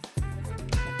 Yeah.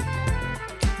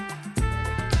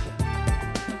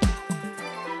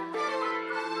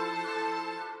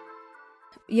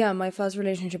 Yeah, my first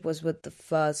relationship was with the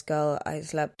first girl I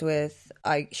slept with.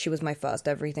 She was my first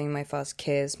everything, my first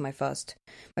kiss, my first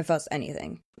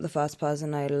anything. The first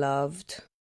person I loved.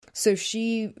 So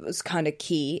she was kind of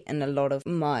key in a lot of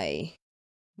my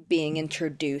being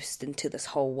introduced into this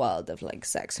whole world of like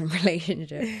sex and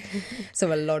relationship.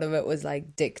 So a lot of it was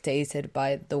like dictated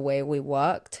by the way we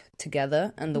worked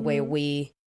together and the way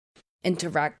we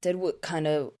interacted. What kind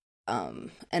of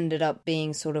ended up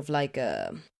being sort of like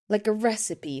a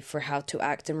recipe for how to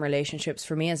act in relationships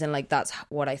for me, as in like that's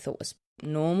what I thought was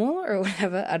normal or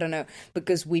whatever. I don't know,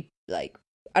 because we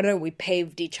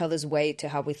paved each other's way to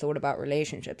how we thought about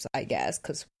relationships, I guess,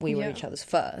 because we were each other's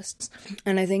firsts.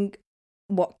 And I think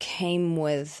what came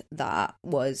with that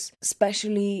was,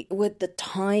 especially with the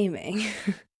timing,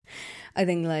 I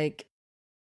think like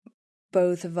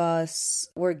both of us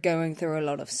were going through a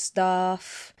lot of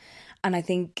stuff, and I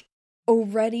think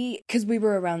already, because we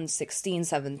were around 16,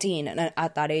 17, and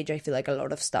at that age I feel like a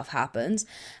lot of stuff happens,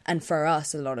 and for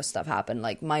us a lot of stuff happened.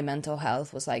 Like my mental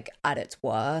health was like at its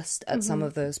worst at some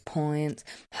of those points.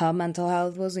 Her mental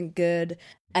health wasn't good,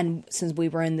 and since we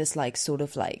were in this like sort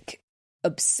of like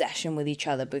obsession with each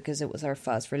other because it was our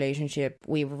first relationship,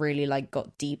 we really like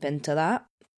got deep into that.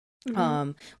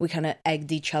 We kind of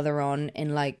egged each other on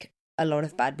in like a lot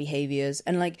of bad behaviors,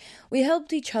 and like we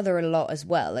helped each other a lot as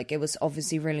well. Like it was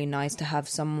obviously really nice to have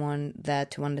someone there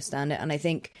to understand it. And I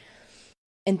think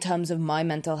in terms of my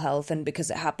mental health, and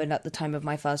because it happened at the time of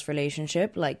my first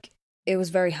relationship, like it was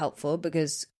very helpful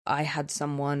because I had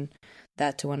someone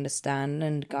there to understand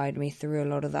and guide me through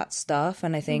a lot of that stuff.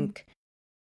 And I think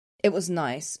it was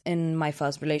nice in my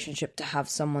first relationship to have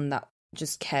someone that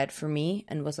just cared for me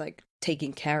and was like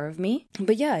taking care of me.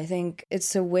 But yeah, I think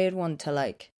it's a weird one to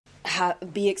like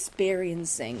be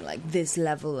experiencing like this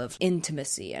level of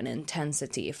intimacy and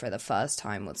intensity for the first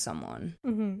time with someone.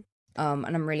 And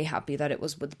I'm really happy that it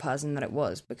was with the person that it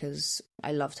was, because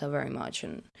I loved her very much,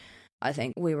 and I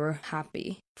think we were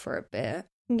happy for a bit.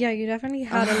 Yeah, you definitely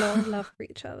had a lot of love for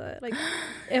each other. Like,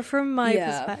 from my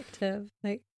perspective,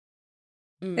 like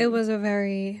it was a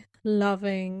very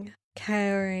loving,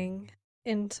 caring,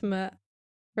 intimate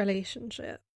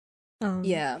relationship.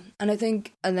 Yeah, and I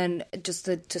think, and then just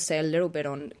to say a little bit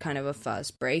on kind of a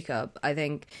first breakup, I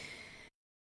think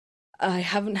I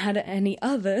haven't had any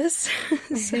others,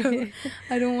 so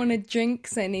I don't want to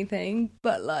jinx anything,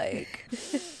 but like,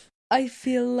 I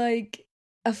feel like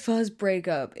a first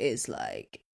breakup is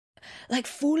like like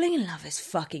falling in love is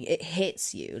fucking, it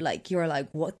hits you. Like you're like,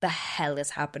 what the hell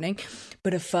is happening?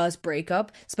 But a first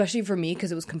breakup, especially for me,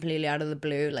 because it was completely out of the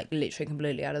blue, like literally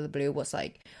completely out of the blue, was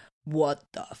like, what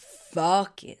the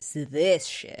fuck is this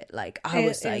shit? Like I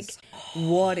was like,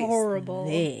 what horrible.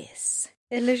 is this?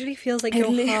 It literally feels like your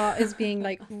heart is being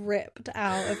like ripped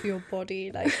out of your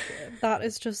body. Like that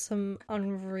is just some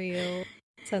unreal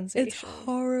sensation. It's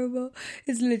horrible.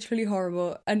 It's literally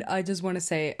horrible. And I just want to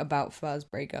say about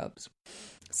first breakups,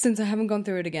 since I haven't gone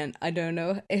through it again, I don't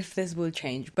know if this will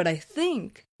change, but I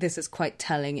think this is quite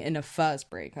telling in a first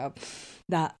breakup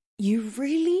that you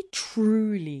really,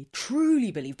 truly,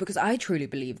 truly believe, because I truly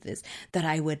believe this, that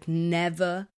I would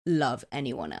never love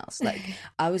anyone else. Like,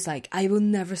 I was like, I will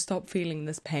never stop feeling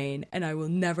this pain, and I will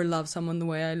never love someone the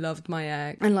way I loved my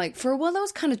ex. And like, for a while that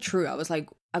was kind of true. I was like,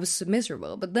 I was so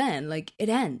miserable, but then like, it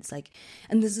ends. Like,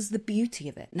 and this is the beauty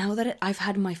of it. Now that I've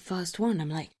had my first one, I'm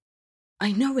like,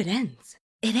 I know it ends.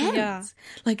 It ends. Yeah.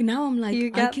 Like now I'm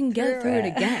like, I can get through it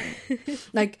again.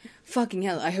 Like fucking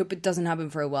hell, I hope it doesn't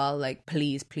happen for a while. Like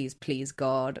please, please, please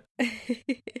God.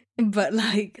 But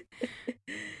like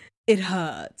it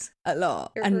hurts a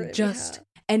lot. It and really just hurts.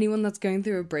 Anyone that's going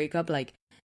through a breakup, like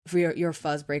for your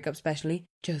first breakup especially,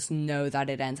 just know that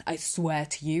it ends. I swear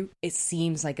to you, it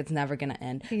seems like it's never gonna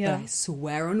end. Yeah. But I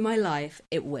swear on my life,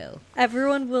 it will.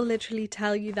 Everyone will literally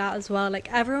tell you that as well.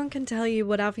 Like everyone can tell you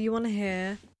whatever you want to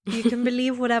hear. You can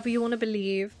believe whatever you want to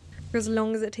believe for as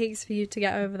long as it takes for you to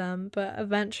get over them, but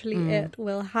eventually it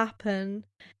will happen.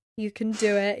 You can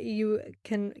do it. You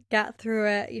can get through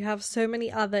it. You have so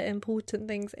many other important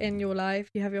things in your life.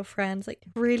 You have your friends. Like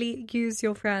really use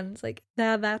your friends. Like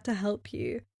they're there to help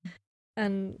you.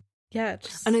 And yeah,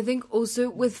 and I think also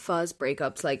with first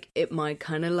breakups, like it might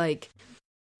kind of like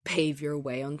pave your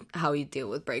way on how you deal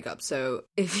with breakups. So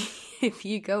if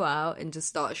you go out and just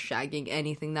start shagging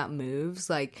anything that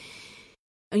moves, like,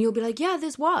 and you'll be like, yeah,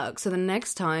 this works, so the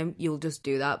next time you'll just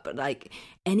do that. But like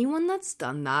anyone that's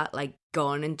done that, like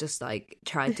gone and just like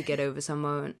tried to get over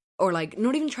someone, or like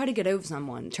not even try to get over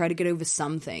someone, try to get over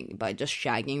something by just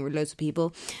shagging with loads of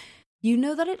people, you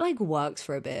know that it like works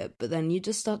for a bit, but then you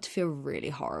just start to feel really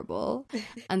horrible.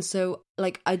 And so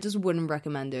like I just wouldn't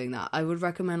recommend doing that. I would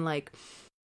recommend like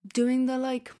doing the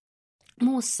like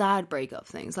more sad breakup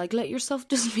things, like let yourself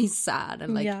just be sad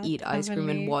and like eat ice cream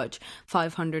and watch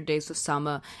 500 Days of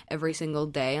Summer every single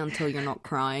day until you're not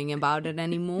crying about it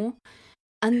anymore,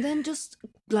 and then just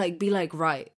like be like,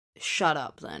 right, shut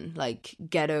up then, like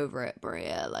get over it,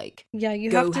 Maria. Like yeah, you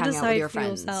have to decide for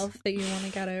yourself that you want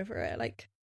to get over it. Like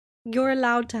you're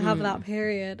allowed to have that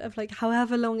period of like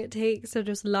however long it takes to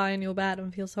just lie in your bed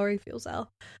and feel sorry for yourself.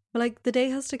 But like the day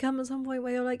has to come at some point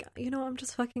where you're like, you know, I'm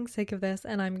just fucking sick of this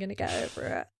and I'm gonna get over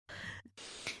it.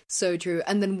 So true.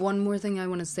 And then one more thing I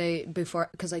want to say before,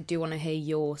 because I do want to hear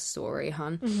your story,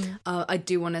 hun. I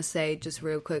do want to say just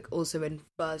real quick, also in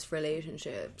first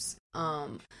relationships,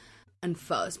 and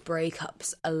first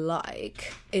breakups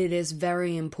alike, it is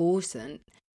very important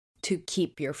to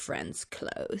keep your friends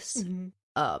close.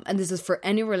 And this is for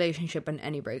any relationship and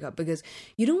any breakup, because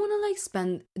you don't want to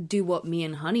like do what me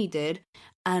and Honey did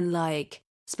and like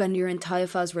spend your entire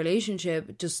first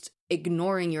relationship just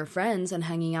ignoring your friends and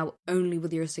hanging out only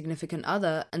with your significant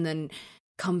other, and then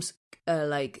comes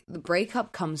like the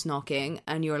breakup comes knocking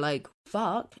and you're like,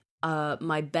 fuck,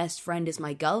 my best friend is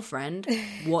my girlfriend,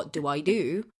 what do I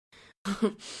do?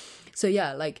 So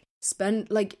yeah, like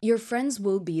your friends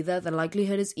will be there. The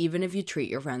likelihood is, even if you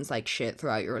treat your friends like shit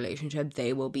throughout your relationship,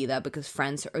 they will be there, because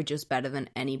friends are just better than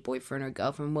any boyfriend or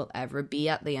girlfriend will ever be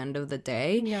at the end of the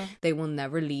day. Yeah. They will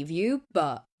never leave you,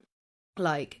 but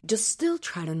like just still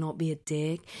try to not be a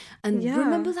dick, and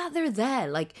remember that they're there.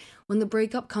 Like when the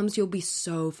breakup comes, you'll be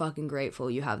so fucking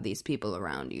grateful you have these people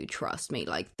around you. Trust me,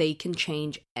 like they can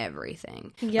change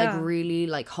everything. Like really,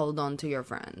 like hold on to your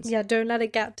friends. Yeah, don't let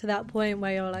it get to that point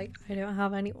where you're like, I don't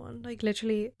have anyone. Like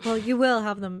literally, well, you will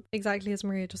have them, exactly as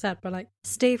Maria just said, but like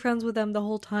stay friends with them the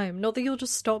whole time. Not that you'll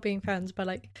just stop being friends, but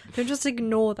like don't just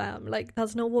ignore them. Like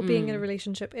that's not what being in a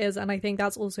relationship is. And I think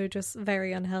that's also just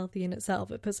very unhealthy in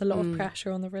itself. It puts a lot of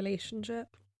pressure on the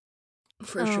relationship.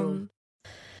 For sure.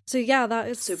 So yeah, that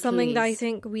is something that I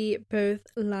think we both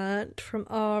learnt from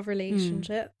our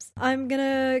relationships. I'm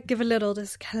gonna give a little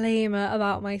disclaimer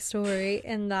about my story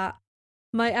in that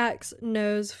my ex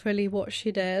knows fully what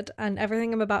she did, and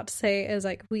everything I'm about to say is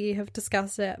like, we have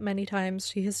discussed it many times.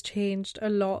 She has changed a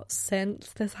lot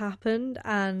since this happened,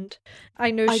 and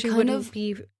I know she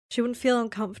wouldn't feel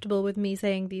uncomfortable with me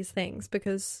saying these things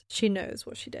because she knows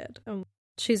what she did and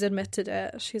she's admitted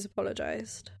it. She's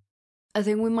apologized. I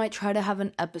think we might try to have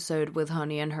an episode with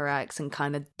Honey and her ex and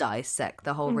kind of dissect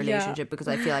the whole relationship, because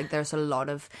I feel like there's a lot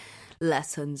of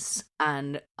lessons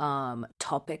and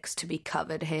topics to be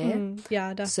covered here.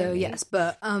 Yeah, definitely. So yes,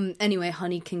 but anyway,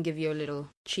 Honey can give you a little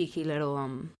cheeky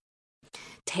little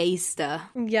taster.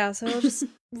 Yeah, so I'll just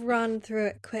run through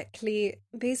it quickly.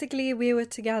 Basically, we were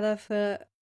together for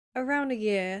around a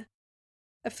year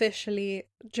officially.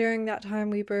 During that time,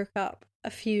 we broke up a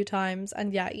few times,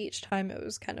 and yeah, each time it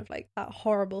was kind of like that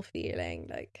horrible feeling,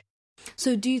 like.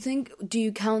 So do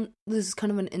you count, this is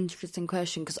kind of an interesting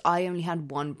question because I only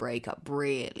had one breakup,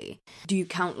 really. Do you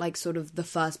count like sort of the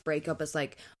first breakup as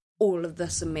like all of the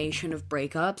summation of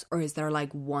breakups, or is there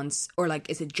like once, or like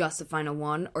is it just the final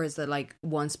one, or is there like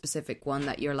one specific one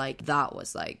that you're like, that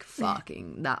was like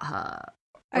fucking, that hurt?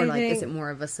 Or like, is it more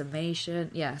of a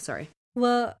summation? Yeah, sorry.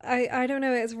 Well, I don't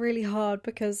know, it's really hard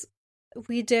because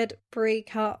we did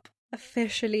break up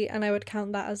officially, and I would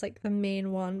count that as like the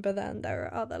main one, but then there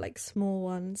are other like small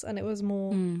ones, and it was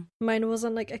more mine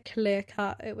wasn't like a clear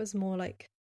cut, it was more like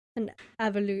an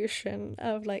evolution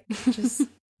of like just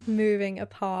moving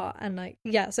apart. And like,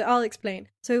 yeah, so I'll explain.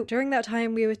 So during that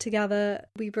time we were together,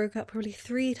 we broke up probably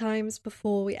 3 times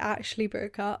before we actually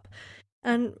broke up.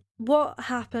 And what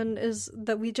happened is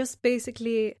that we just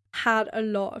basically had a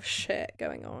lot of shit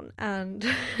going on, and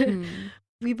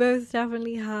we both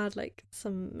definitely had like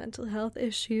some mental health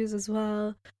issues as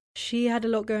well. She had a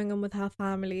lot going on with her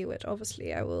family, which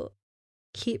obviously I will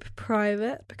keep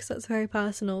private because that's very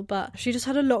personal, but she just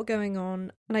had a lot going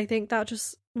on, and I think that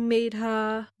just made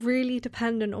her really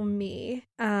dependent on me,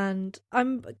 and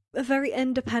I'm a very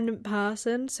independent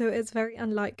person, so it's very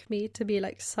unlike me to be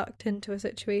like sucked into a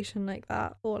situation like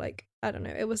that, or like, I don't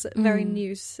know, it was a very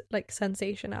new like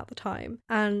sensation at the time,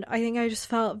 and I think I just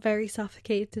felt very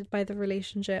suffocated by the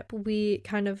relationship. We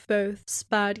kind of both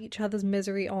spurred each other's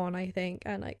misery on, I think,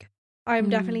 and like I'm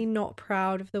definitely not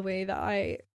proud of the way that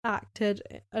I acted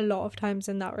a lot of times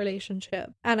in that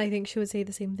relationship, and I think she would say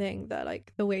the same thing, that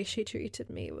like the way she treated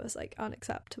me was like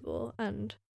unacceptable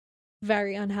and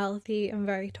very unhealthy and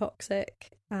very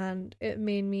toxic, and it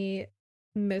made me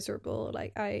miserable.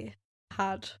 Like I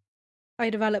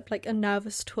developed like a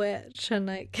nervous twitch, and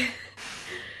like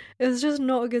it was just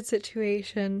not a good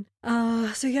situation.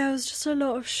 So yeah, it was just a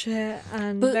lot of shit.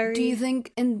 And but do you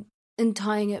think in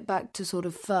tying it back to sort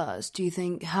of first, do you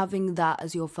think having that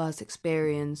as your first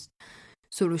experience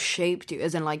sort of shaped you?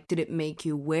 As in, like, did it make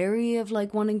you wary of,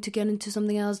 like, wanting to get into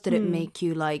something else? Did it make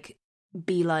you, like,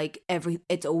 be like,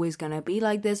 it's always gonna be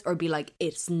like this? Or be like,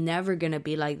 it's never gonna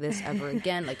be like this ever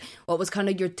again? Like, what was kind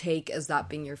of your take as that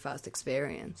being your first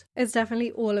experience? It's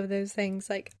definitely all of those things.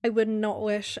 Like, I would not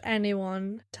wish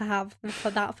anyone to have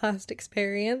that first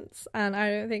experience, and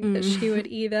I don't think that she would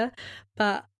either.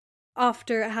 But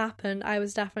after it happened, I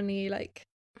was definitely like,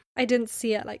 I didn't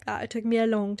see it like that. It took me a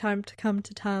long time to come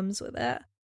to terms with it.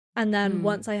 And then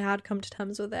once I had come to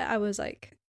terms with it, I was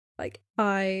like,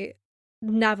 I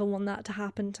never want that to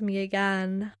happen to me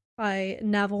again. I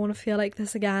never want to feel like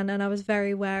this again. And I was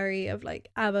very wary of like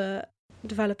ever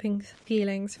developing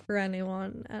feelings for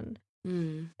anyone. And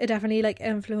it definitely like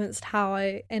influenced how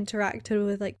I interacted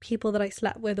with like people that I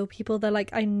slept with, or people that like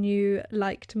I knew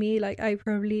liked me. Like I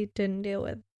probably didn't deal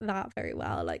with that very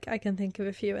well. Like I can think of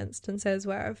a few instances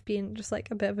where I've been just like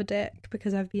a bit of a dick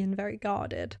because I've been very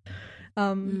guarded.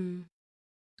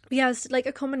 Yeah, it's like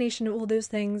a combination of all those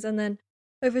things. And then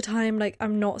over time, like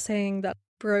I'm not saying that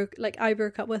I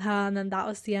broke up with her and then that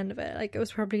was the end of it. Like it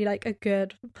was probably like a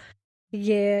good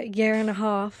year and a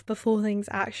half before things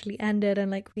actually ended,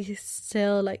 and like we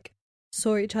still like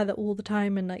saw each other all the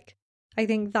time. And like I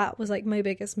think that was like my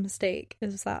biggest mistake,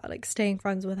 is that like staying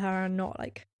friends with her and not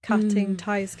like cutting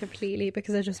ties completely,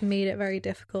 because it just made it very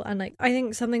difficult. And like I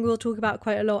think something we'll talk about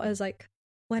quite a lot is like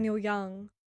when you're young,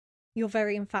 you're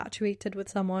very infatuated with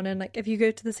someone, and like if you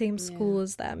go to the same school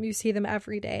as them, you see them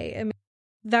every day, it's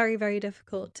very, very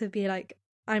difficult to be like,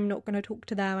 I'm not going to talk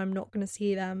to them, I'm not going to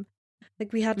see them.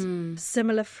 Like we had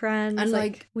similar friends, and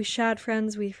like we shared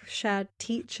friends, we shared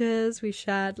teachers, we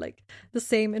shared like the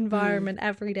same environment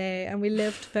every day, and we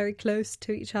lived very close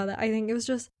to each other. I think it was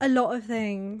just a lot of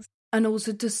things. And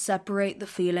also to separate the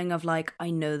feeling of like, I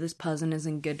know this person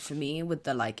isn't good for me, with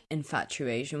the like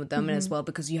infatuation with them, and as well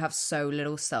because you have so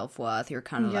little self-worth, you're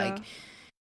kind of like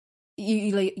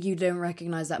you don't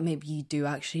recognize that maybe you do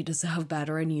actually deserve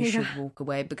better, and you should walk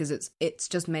away, because it's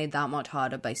just made that much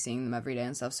harder by seeing them every day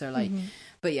and stuff. So like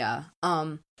but yeah,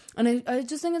 and I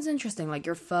just think it's interesting, like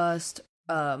your first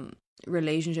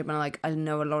relationship, and like I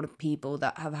know a lot of people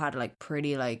that have had like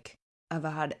pretty like have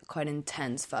had quite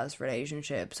intense first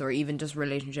relationships, or even just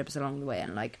relationships along the way,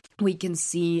 and like we can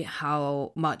see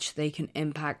how much they can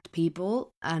impact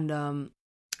people. And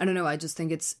I don't know, I just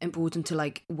think it's important to,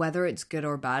 like, whether it's good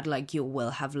or bad, like, you will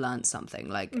have learned something.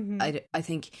 Like, I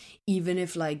think even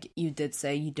if, like, you did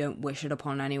say you don't wish it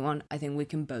upon anyone, I think we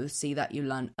can both see that you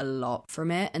learned a lot from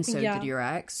it, and so did your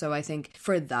ex. So I think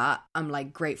for that, I'm,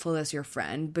 like, grateful as your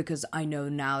friend, because I know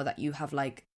now that you have,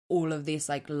 like, all of these,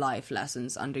 like, life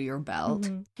lessons under your belt.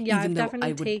 Yeah, even I've though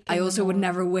definitely I also taken would them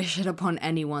never wish it upon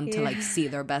anyone to, like, see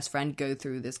their best friend go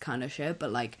through this kind of shit,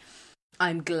 but, like,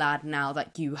 I'm glad now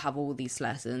that you have all these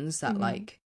lessons that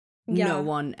like no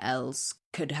one else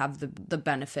could have the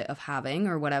benefit of having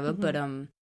or whatever. But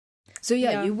so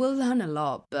yeah, you will learn a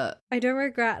lot, but I don't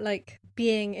regret like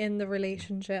being in the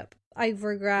relationship.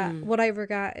 What I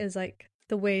regret is like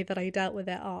the way that I dealt with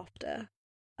it after.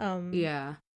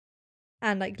 Yeah.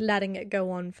 And like letting it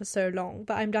go on for so long.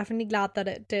 But I'm definitely glad that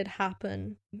it did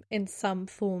happen in some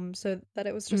form, so that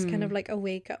it was just kind of like a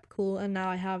wake up call, and now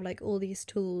I have like all these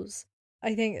tools.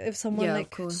 I think if someone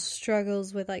like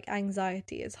struggles with like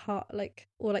anxiety, it's hard, like,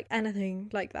 or like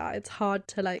anything like that, it's hard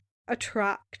to like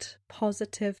attract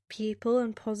positive people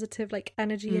and positive like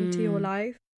energy into your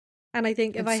life. And I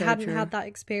think if I hadn't had that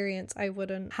experience, I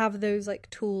wouldn't have those like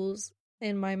tools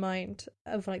in my mind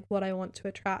of like what I want to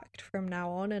attract from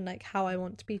now on, and like how I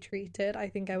want to be treated. I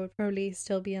think I would probably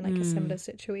still be in like a similar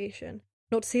situation.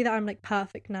 Not to say that I'm like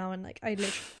perfect now and like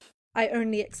I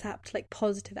only accept like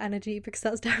positive energy, because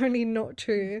that's definitely not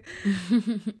true.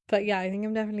 But yeah, I think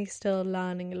I'm definitely still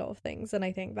learning a lot of things, and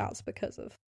I think that's because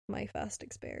of my first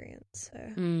experience.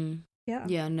 So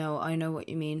yeah, no, I know what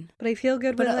you mean. But I feel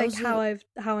good with like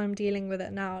how I'm dealing with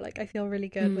it now. Like I feel really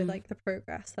good with like the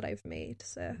progress that I've made.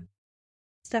 So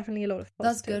it's definitely a lot of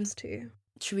positives too.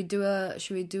 Should we do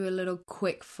a little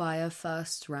quick fire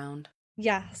first round?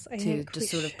 Yes, I think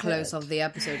just sort of close off the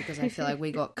episode, because I feel like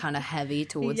we got kind of heavy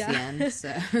towards the end. So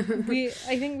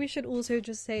I think we should also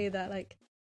just say that like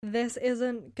this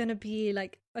isn't gonna be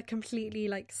like a completely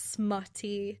like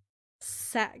smutty,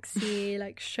 sexy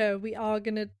like show. We are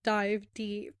gonna dive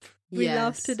deep. We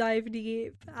love to dive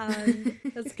deep, and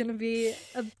it's gonna be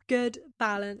a good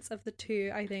balance of the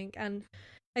two, I think. And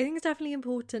I think it's definitely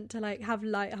important to like have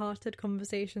light-hearted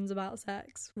conversations about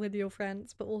sex with your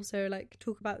friends, but also like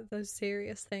talk about those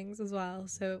serious things as well.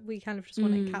 So we kind of just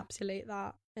want to encapsulate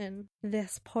that in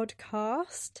this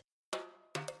podcast.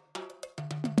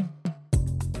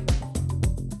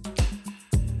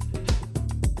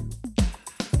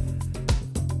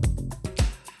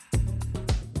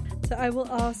 So I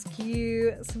will ask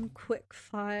you some quick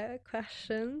fire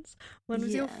questions. When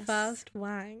was your first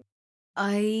wank?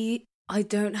 I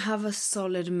don't have a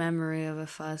solid memory of a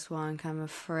first wank, I'm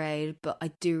afraid, but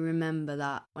I do remember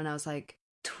that when I was like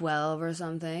 12 or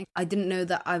something. I didn't know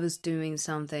that I was doing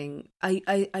something.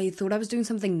 I thought I was doing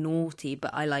something naughty,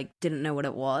 but I like didn't know what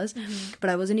it was. But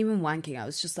I wasn't even wanking. I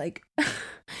was just like I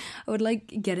would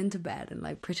like get into bed and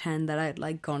like pretend that I'd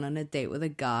like gone on a date with a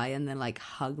guy, and then like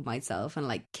hug myself and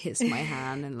like kiss my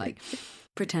hand and like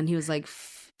pretend he was like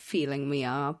feeling me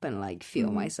up and like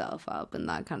feel myself up and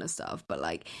that kind of stuff. But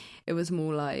like it was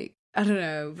more like, I don't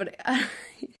know, but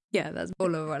yeah, that's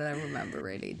all of what I remember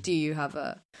really. Do you have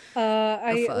a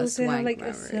I also have like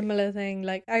memory? A similar thing.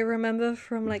 Like I remember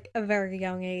from like a very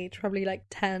young age, probably like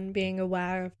 10, being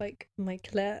aware of like my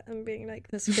clit and being like,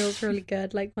 this feels really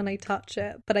good like when I touch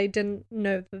it, but I didn't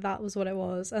know that that was what it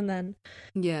was. And then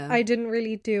I didn't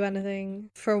really do anything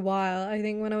for a while. I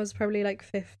think when I was probably like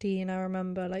 15, I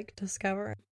remember like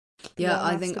discovering. Yeah,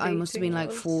 I think I must have been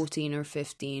like 14 or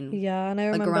 15. Yeah, and I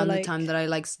remember like around like the time that I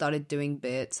like started doing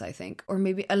bits, I think, or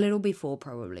maybe a little before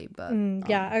probably. But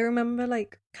yeah, I remember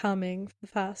like coming for the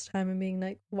first time and being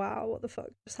like, wow, what the fuck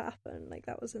just happened? Like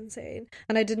that was insane.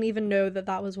 And I didn't even know that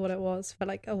that was what it was for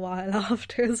like a while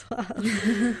after as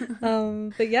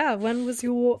well. But yeah, when was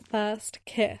your first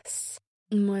kiss?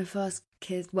 My first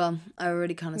kiss, well, I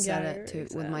already kind of said it too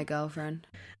with my girlfriend.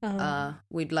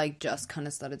 We'd like just kind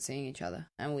of started seeing each other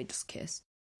and we just kissed.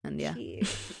 And yeah.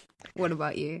 What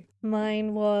about you?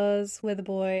 Mine was with a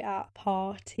boy at a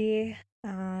party,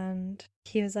 and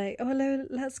he was like, oh, hello,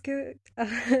 let's go. I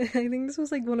think this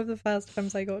was like one of the first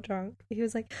times I got drunk. He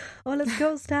was like, oh, let's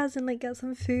go upstairs and like get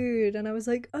some food. And I was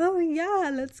like, oh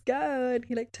yeah, let's go. And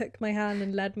he like took my hand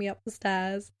and led me up the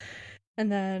stairs,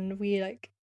 and then we like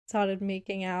started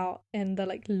making out in the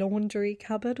like laundry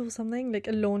cupboard or something, like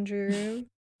a laundry room.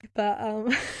 But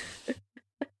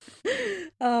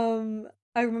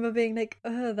I remember being like,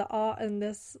 oh, the art in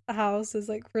this house is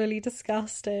like really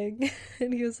disgusting.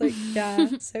 And he was like,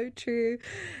 yeah, so true.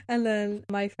 And then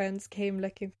my friends came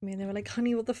looking for me and they were like,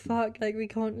 honey, what the fuck? Like, we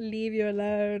can't leave you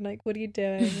alone. Like, what are you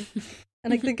doing?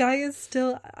 And like the guy is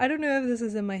still, I don't know if this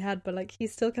is in my head, but like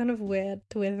he's still kind of weird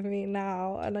with me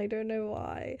now. And I don't know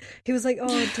why. He was like,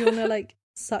 oh, do you want to like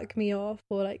suck me off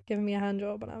or like give me a hand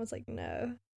job? And I was like,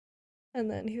 no. And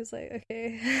then he was like,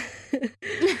 okay.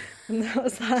 And that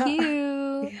was that.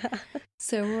 Cute. Yeah.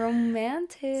 So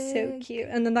romantic. So cute.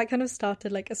 And then that kind of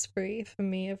started like a spree for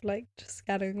me of like just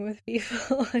getting with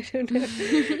people. I don't know.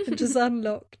 It just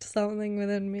unlocked something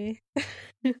within me.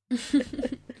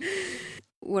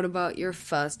 What about your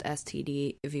first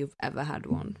STD, if you've ever had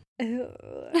one?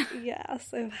 Oh,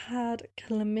 yes, I've had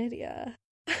chlamydia.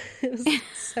 It was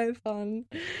so fun.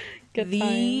 Good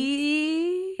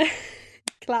times.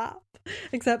 Clap.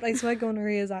 Except I swear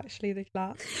gonorrhea is actually the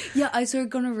clap. Yeah, I swear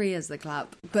gonorrhea is the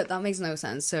clap, but that makes no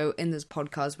sense. So in this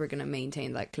podcast, we're going to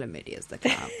maintain that chlamydia is the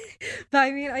clap. But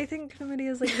I mean, I think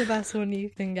chlamydia is like the best one you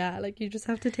can get. Like, you just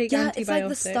have to take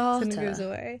antibiotics it's like the and it goes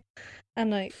away. And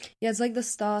like... Yeah, it's like the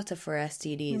starter for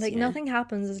STDs. Like, nothing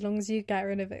happens as long as you get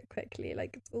rid of it quickly.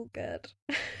 Like, it's all good.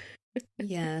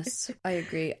 Yes, I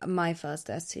agree. My first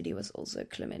STD was also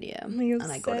chlamydia. And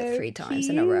I got it 3 times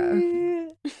in a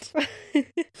row.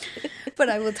 But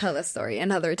I will tell a story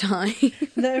another time.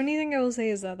 The only thing I will say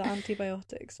is that the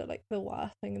antibiotics are like the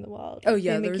worst thing in the world. Oh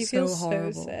yeah, they make they're you feel so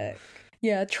horrible. so sick.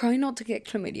 Yeah, try not to get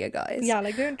chlamydia, guys. Yeah,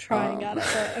 like don't try and get it.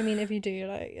 But I mean, if you do,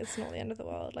 like, it's not the end of the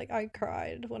world. Like, I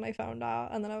cried when I found out,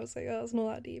 and then I was like, oh, it's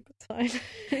not that deep. It's fine.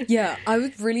 Yeah, I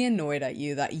was really annoyed at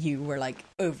you that you were like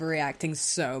overreacting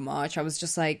so much. I was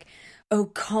just like, oh,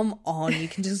 come on, you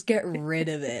can just get rid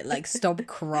of it. Like, stop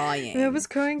crying. And I was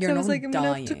crying because I was like, I'm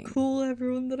gonna have to dying. call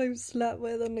everyone that I've slept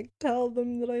with and like tell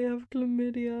them that I have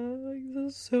chlamydia. Like,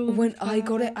 that's so When unfair. I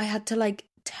got it, I had to like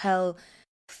tell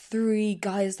 3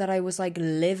 guys that I was like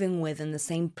living with in the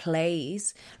same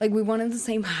place. Like, we weren't in the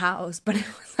same house, but it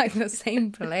was like the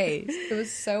same place. It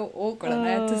was so awkward, and I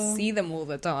had to see them all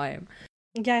the time.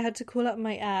 Yeah, I had to call up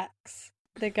my ex,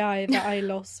 the guy that I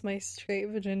lost my straight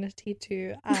virginity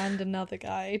to, and another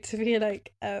guy to be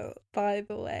like, oh, by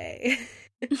the way.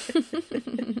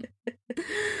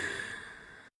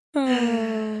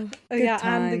 Oh yeah, times.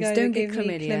 and the guy Don't that get gave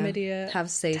me chlamydia Have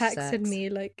safe texted sex. me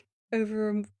like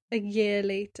over a year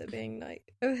later being like,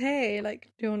 oh hey, like,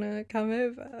 do you want to come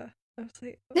over? I was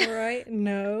like, alright,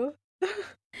 no.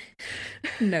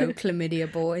 No, chlamydia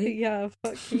boy. Yeah,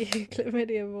 fuck you,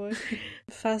 chlamydia boy.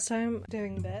 First time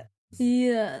doing bits.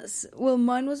 Yes. Well,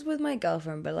 mine was with my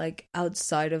girlfriend, but like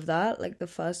outside of that, like the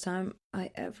first time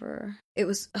I ever... It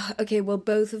was... Okay, well,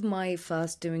 both of my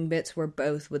first doing bits were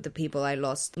both with the people I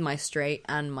lost my straight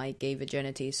and my gay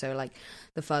virginity. So like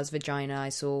the first vagina I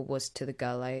saw was to the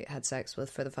girl I had sex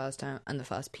with for the first time, and the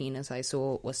first penis I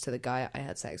saw was to the guy I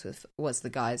had sex with, was the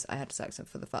guys I had sex with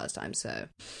for the first time. So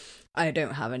I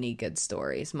don't have any good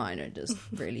stories. Mine are just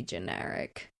really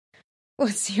generic.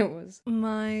 What's yours?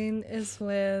 Mine is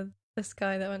with this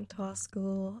guy that went to our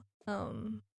school.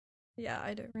 Yeah,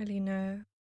 I don't really know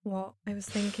what I was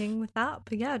thinking with that,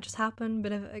 but yeah, it just happened.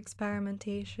 Bit of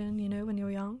experimentation, you know, when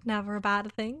you're young. Never a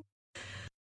bad thing.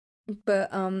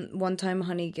 But one time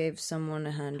Honey gave someone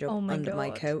a hand job under my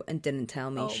God. coat and didn't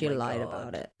tell me. Oh she my lied God.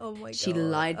 about it. Oh my God. She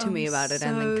lied to me about it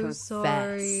and then so confessed.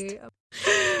 Sorry.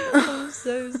 I'm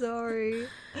so sorry.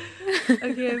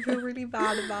 Okay, I feel really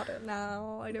bad about it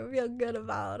now. I don't feel good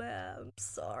about it. I'm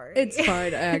sorry. It's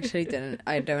fine.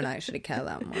 I don't actually care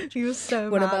that much. You were so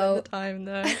What mad about- at the time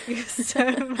though. You were so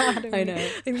mad at me. I know.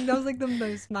 I think that was like the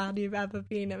most mad you've ever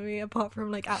been at me, apart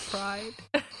from like at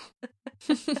Pride.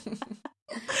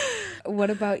 What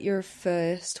about your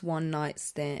first one night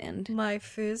stand? My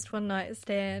first one night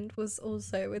stand was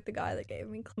also with the guy that gave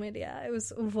me chlamydia. It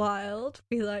was wild.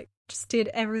 We like just did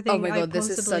everything Oh my I God, this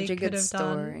possibly is such a could good have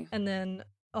story. done. And then,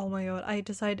 oh my God, I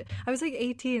decided, I was like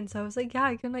 18, so I was like, yeah,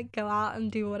 I can like go out and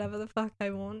do whatever the fuck I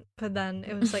want. But then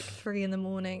it was like 3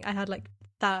 a.m. I had like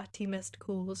 30 missed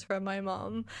calls from my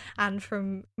mom and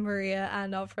from Maria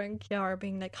and our friend Kiara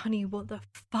being like, honey, what the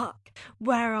fuck?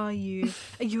 Where are you?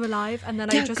 Are you alive? And then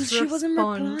I just 'cause she wasn't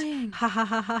respond, replying. ha ha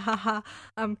ha ha ha ha,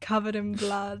 I'm covered in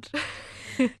blood.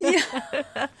 Yeah.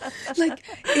 Like,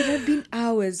 it had been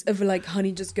hours of like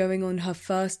Honey just going on her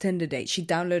first Tinder date. She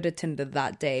downloaded Tinder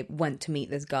that day, went to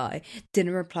meet this guy,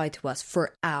 didn't reply to us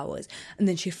for hours, and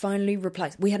then she finally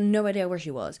replies. We had no idea where she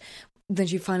was. Then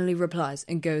she finally replies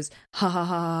and goes, ha ha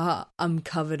ha ha ha, I'm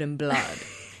covered in blood.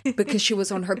 Because she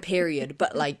was on her period,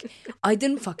 but like I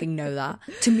didn't fucking know that.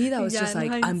 To me that was just in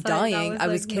like, I'm hindsight, that dying. I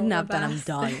was like, not the kidnapped and I'm best.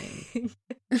 dying.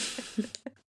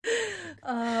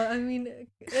 I mean,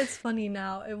 it's funny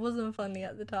now. It wasn't funny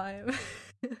at the time.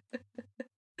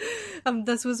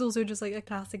 This was also just like a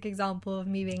classic example of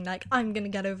me being like, I'm gonna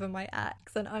get over my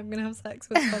ex and I'm gonna have sex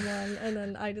with someone, and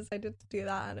then I decided to do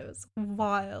that, and it was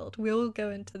wild. We'll go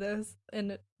into this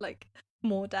in like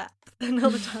more depth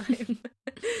another time.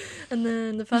 And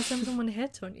then the first time someone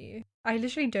hit on you, I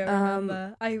literally don't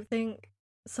remember. I think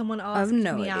someone asked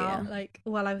me out like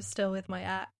while I was still with my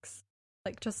ex,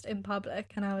 like just in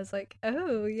public, and I was like,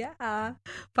 oh yeah.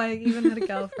 If I even had a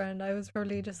girlfriend, I was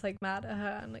probably just like mad at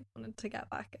her and like wanted to get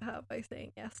back at her by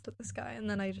saying yes to this guy, and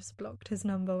then I just blocked his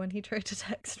number when he tried to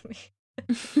text me.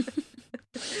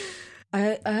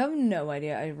 I have no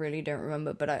idea. I really don't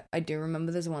remember, but I do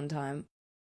remember this one time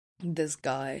this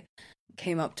guy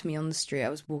came up to me on the street. I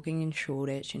was walking in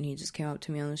Shoreditch and he just came up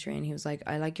to me on the street and he was like,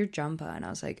 I like your jumper. And I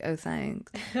was like, oh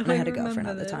thanks. And I had a girlfriend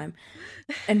at the time,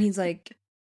 and he's like,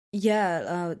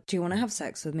 yeah, do you want to have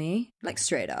sex with me? Like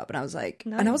straight up. And I was like,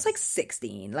 nice. And I was like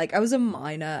 16, like I was a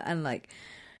minor, and like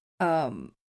I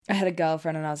had a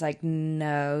girlfriend, and I was like,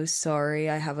 no, sorry,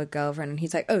 I have a girlfriend. And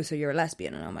he's like, oh, so you're a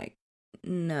lesbian? And I'm like,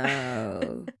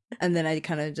 no. And then I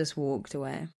kind of just walked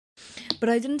away. But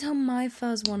I didn't tell my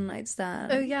first one night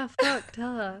stand. Oh yeah, fuck,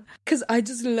 tell her. Because I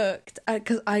just looked,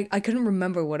 because I couldn't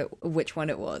remember which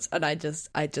one it was, and I just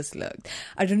looked.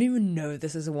 I don't even know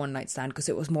this is a one night stand because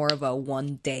it was more of a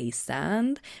 1 day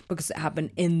stand, because it happened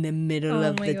in the middle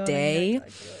of the day.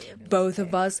 Both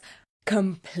of us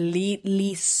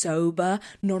completely sober,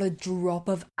 not a drop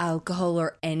of alcohol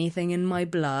or anything in my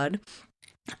blood.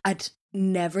 I'd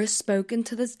never spoken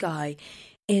to this guy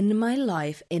in my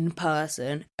life in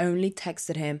person, only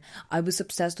texted him. I was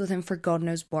obsessed with him for God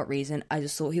knows what reason. I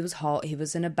just thought he was hot. He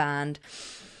was in a band.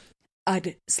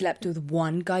 I'd slept with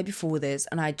one guy before this,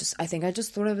 and I think I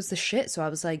just thought I was the shit. So I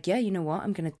was like, yeah, you know what?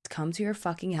 I'm gonna come to your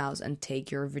fucking house and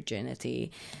take your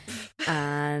virginity.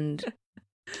 And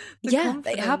yeah,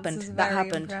 it happened. That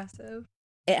happened. Impressive.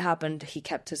 It happened. He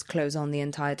kept his clothes on the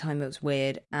entire time. It was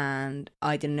weird, and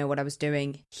I didn't know what I was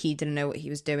doing. He didn't know what he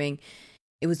was doing.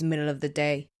 It was the middle of the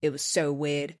day. It was so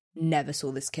weird. Never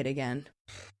saw this kid again.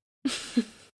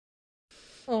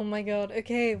 Oh my god.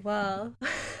 Okay, well, I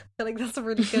feel like that's a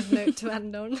really good note to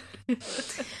end on.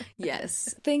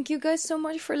 Yes. Thank you guys so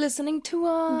much for listening to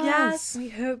us. Yes, we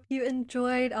hope you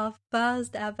enjoyed our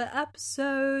first ever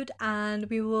episode, and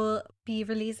we will be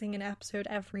releasing an episode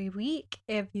every week.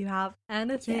 If you have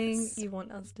anything you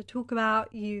want us to talk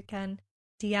about, you can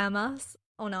DM us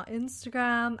on our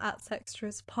Instagram at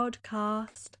Sextras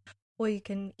Podcast, or you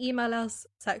can email us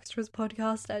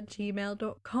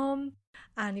sextraspodcast@gmail.com,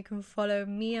 and you can follow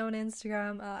me on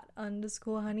Instagram at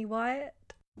 _honeywyatt,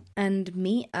 and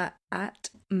me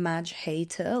at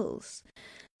MadgeHayTills.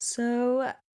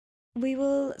 So we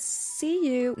will see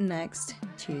you next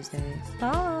Tuesday.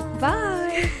 Bye.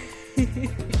 Bye.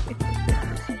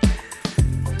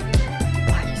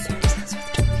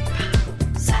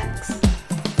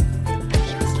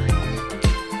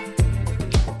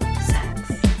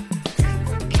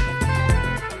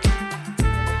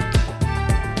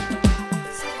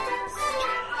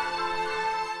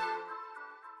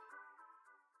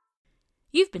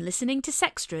 You've been listening to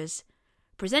Sextras,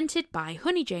 presented by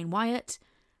Honey Jane Wyatt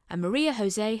and Maria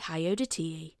Jose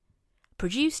Hayodatii,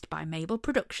 produced by Mabel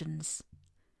Productions.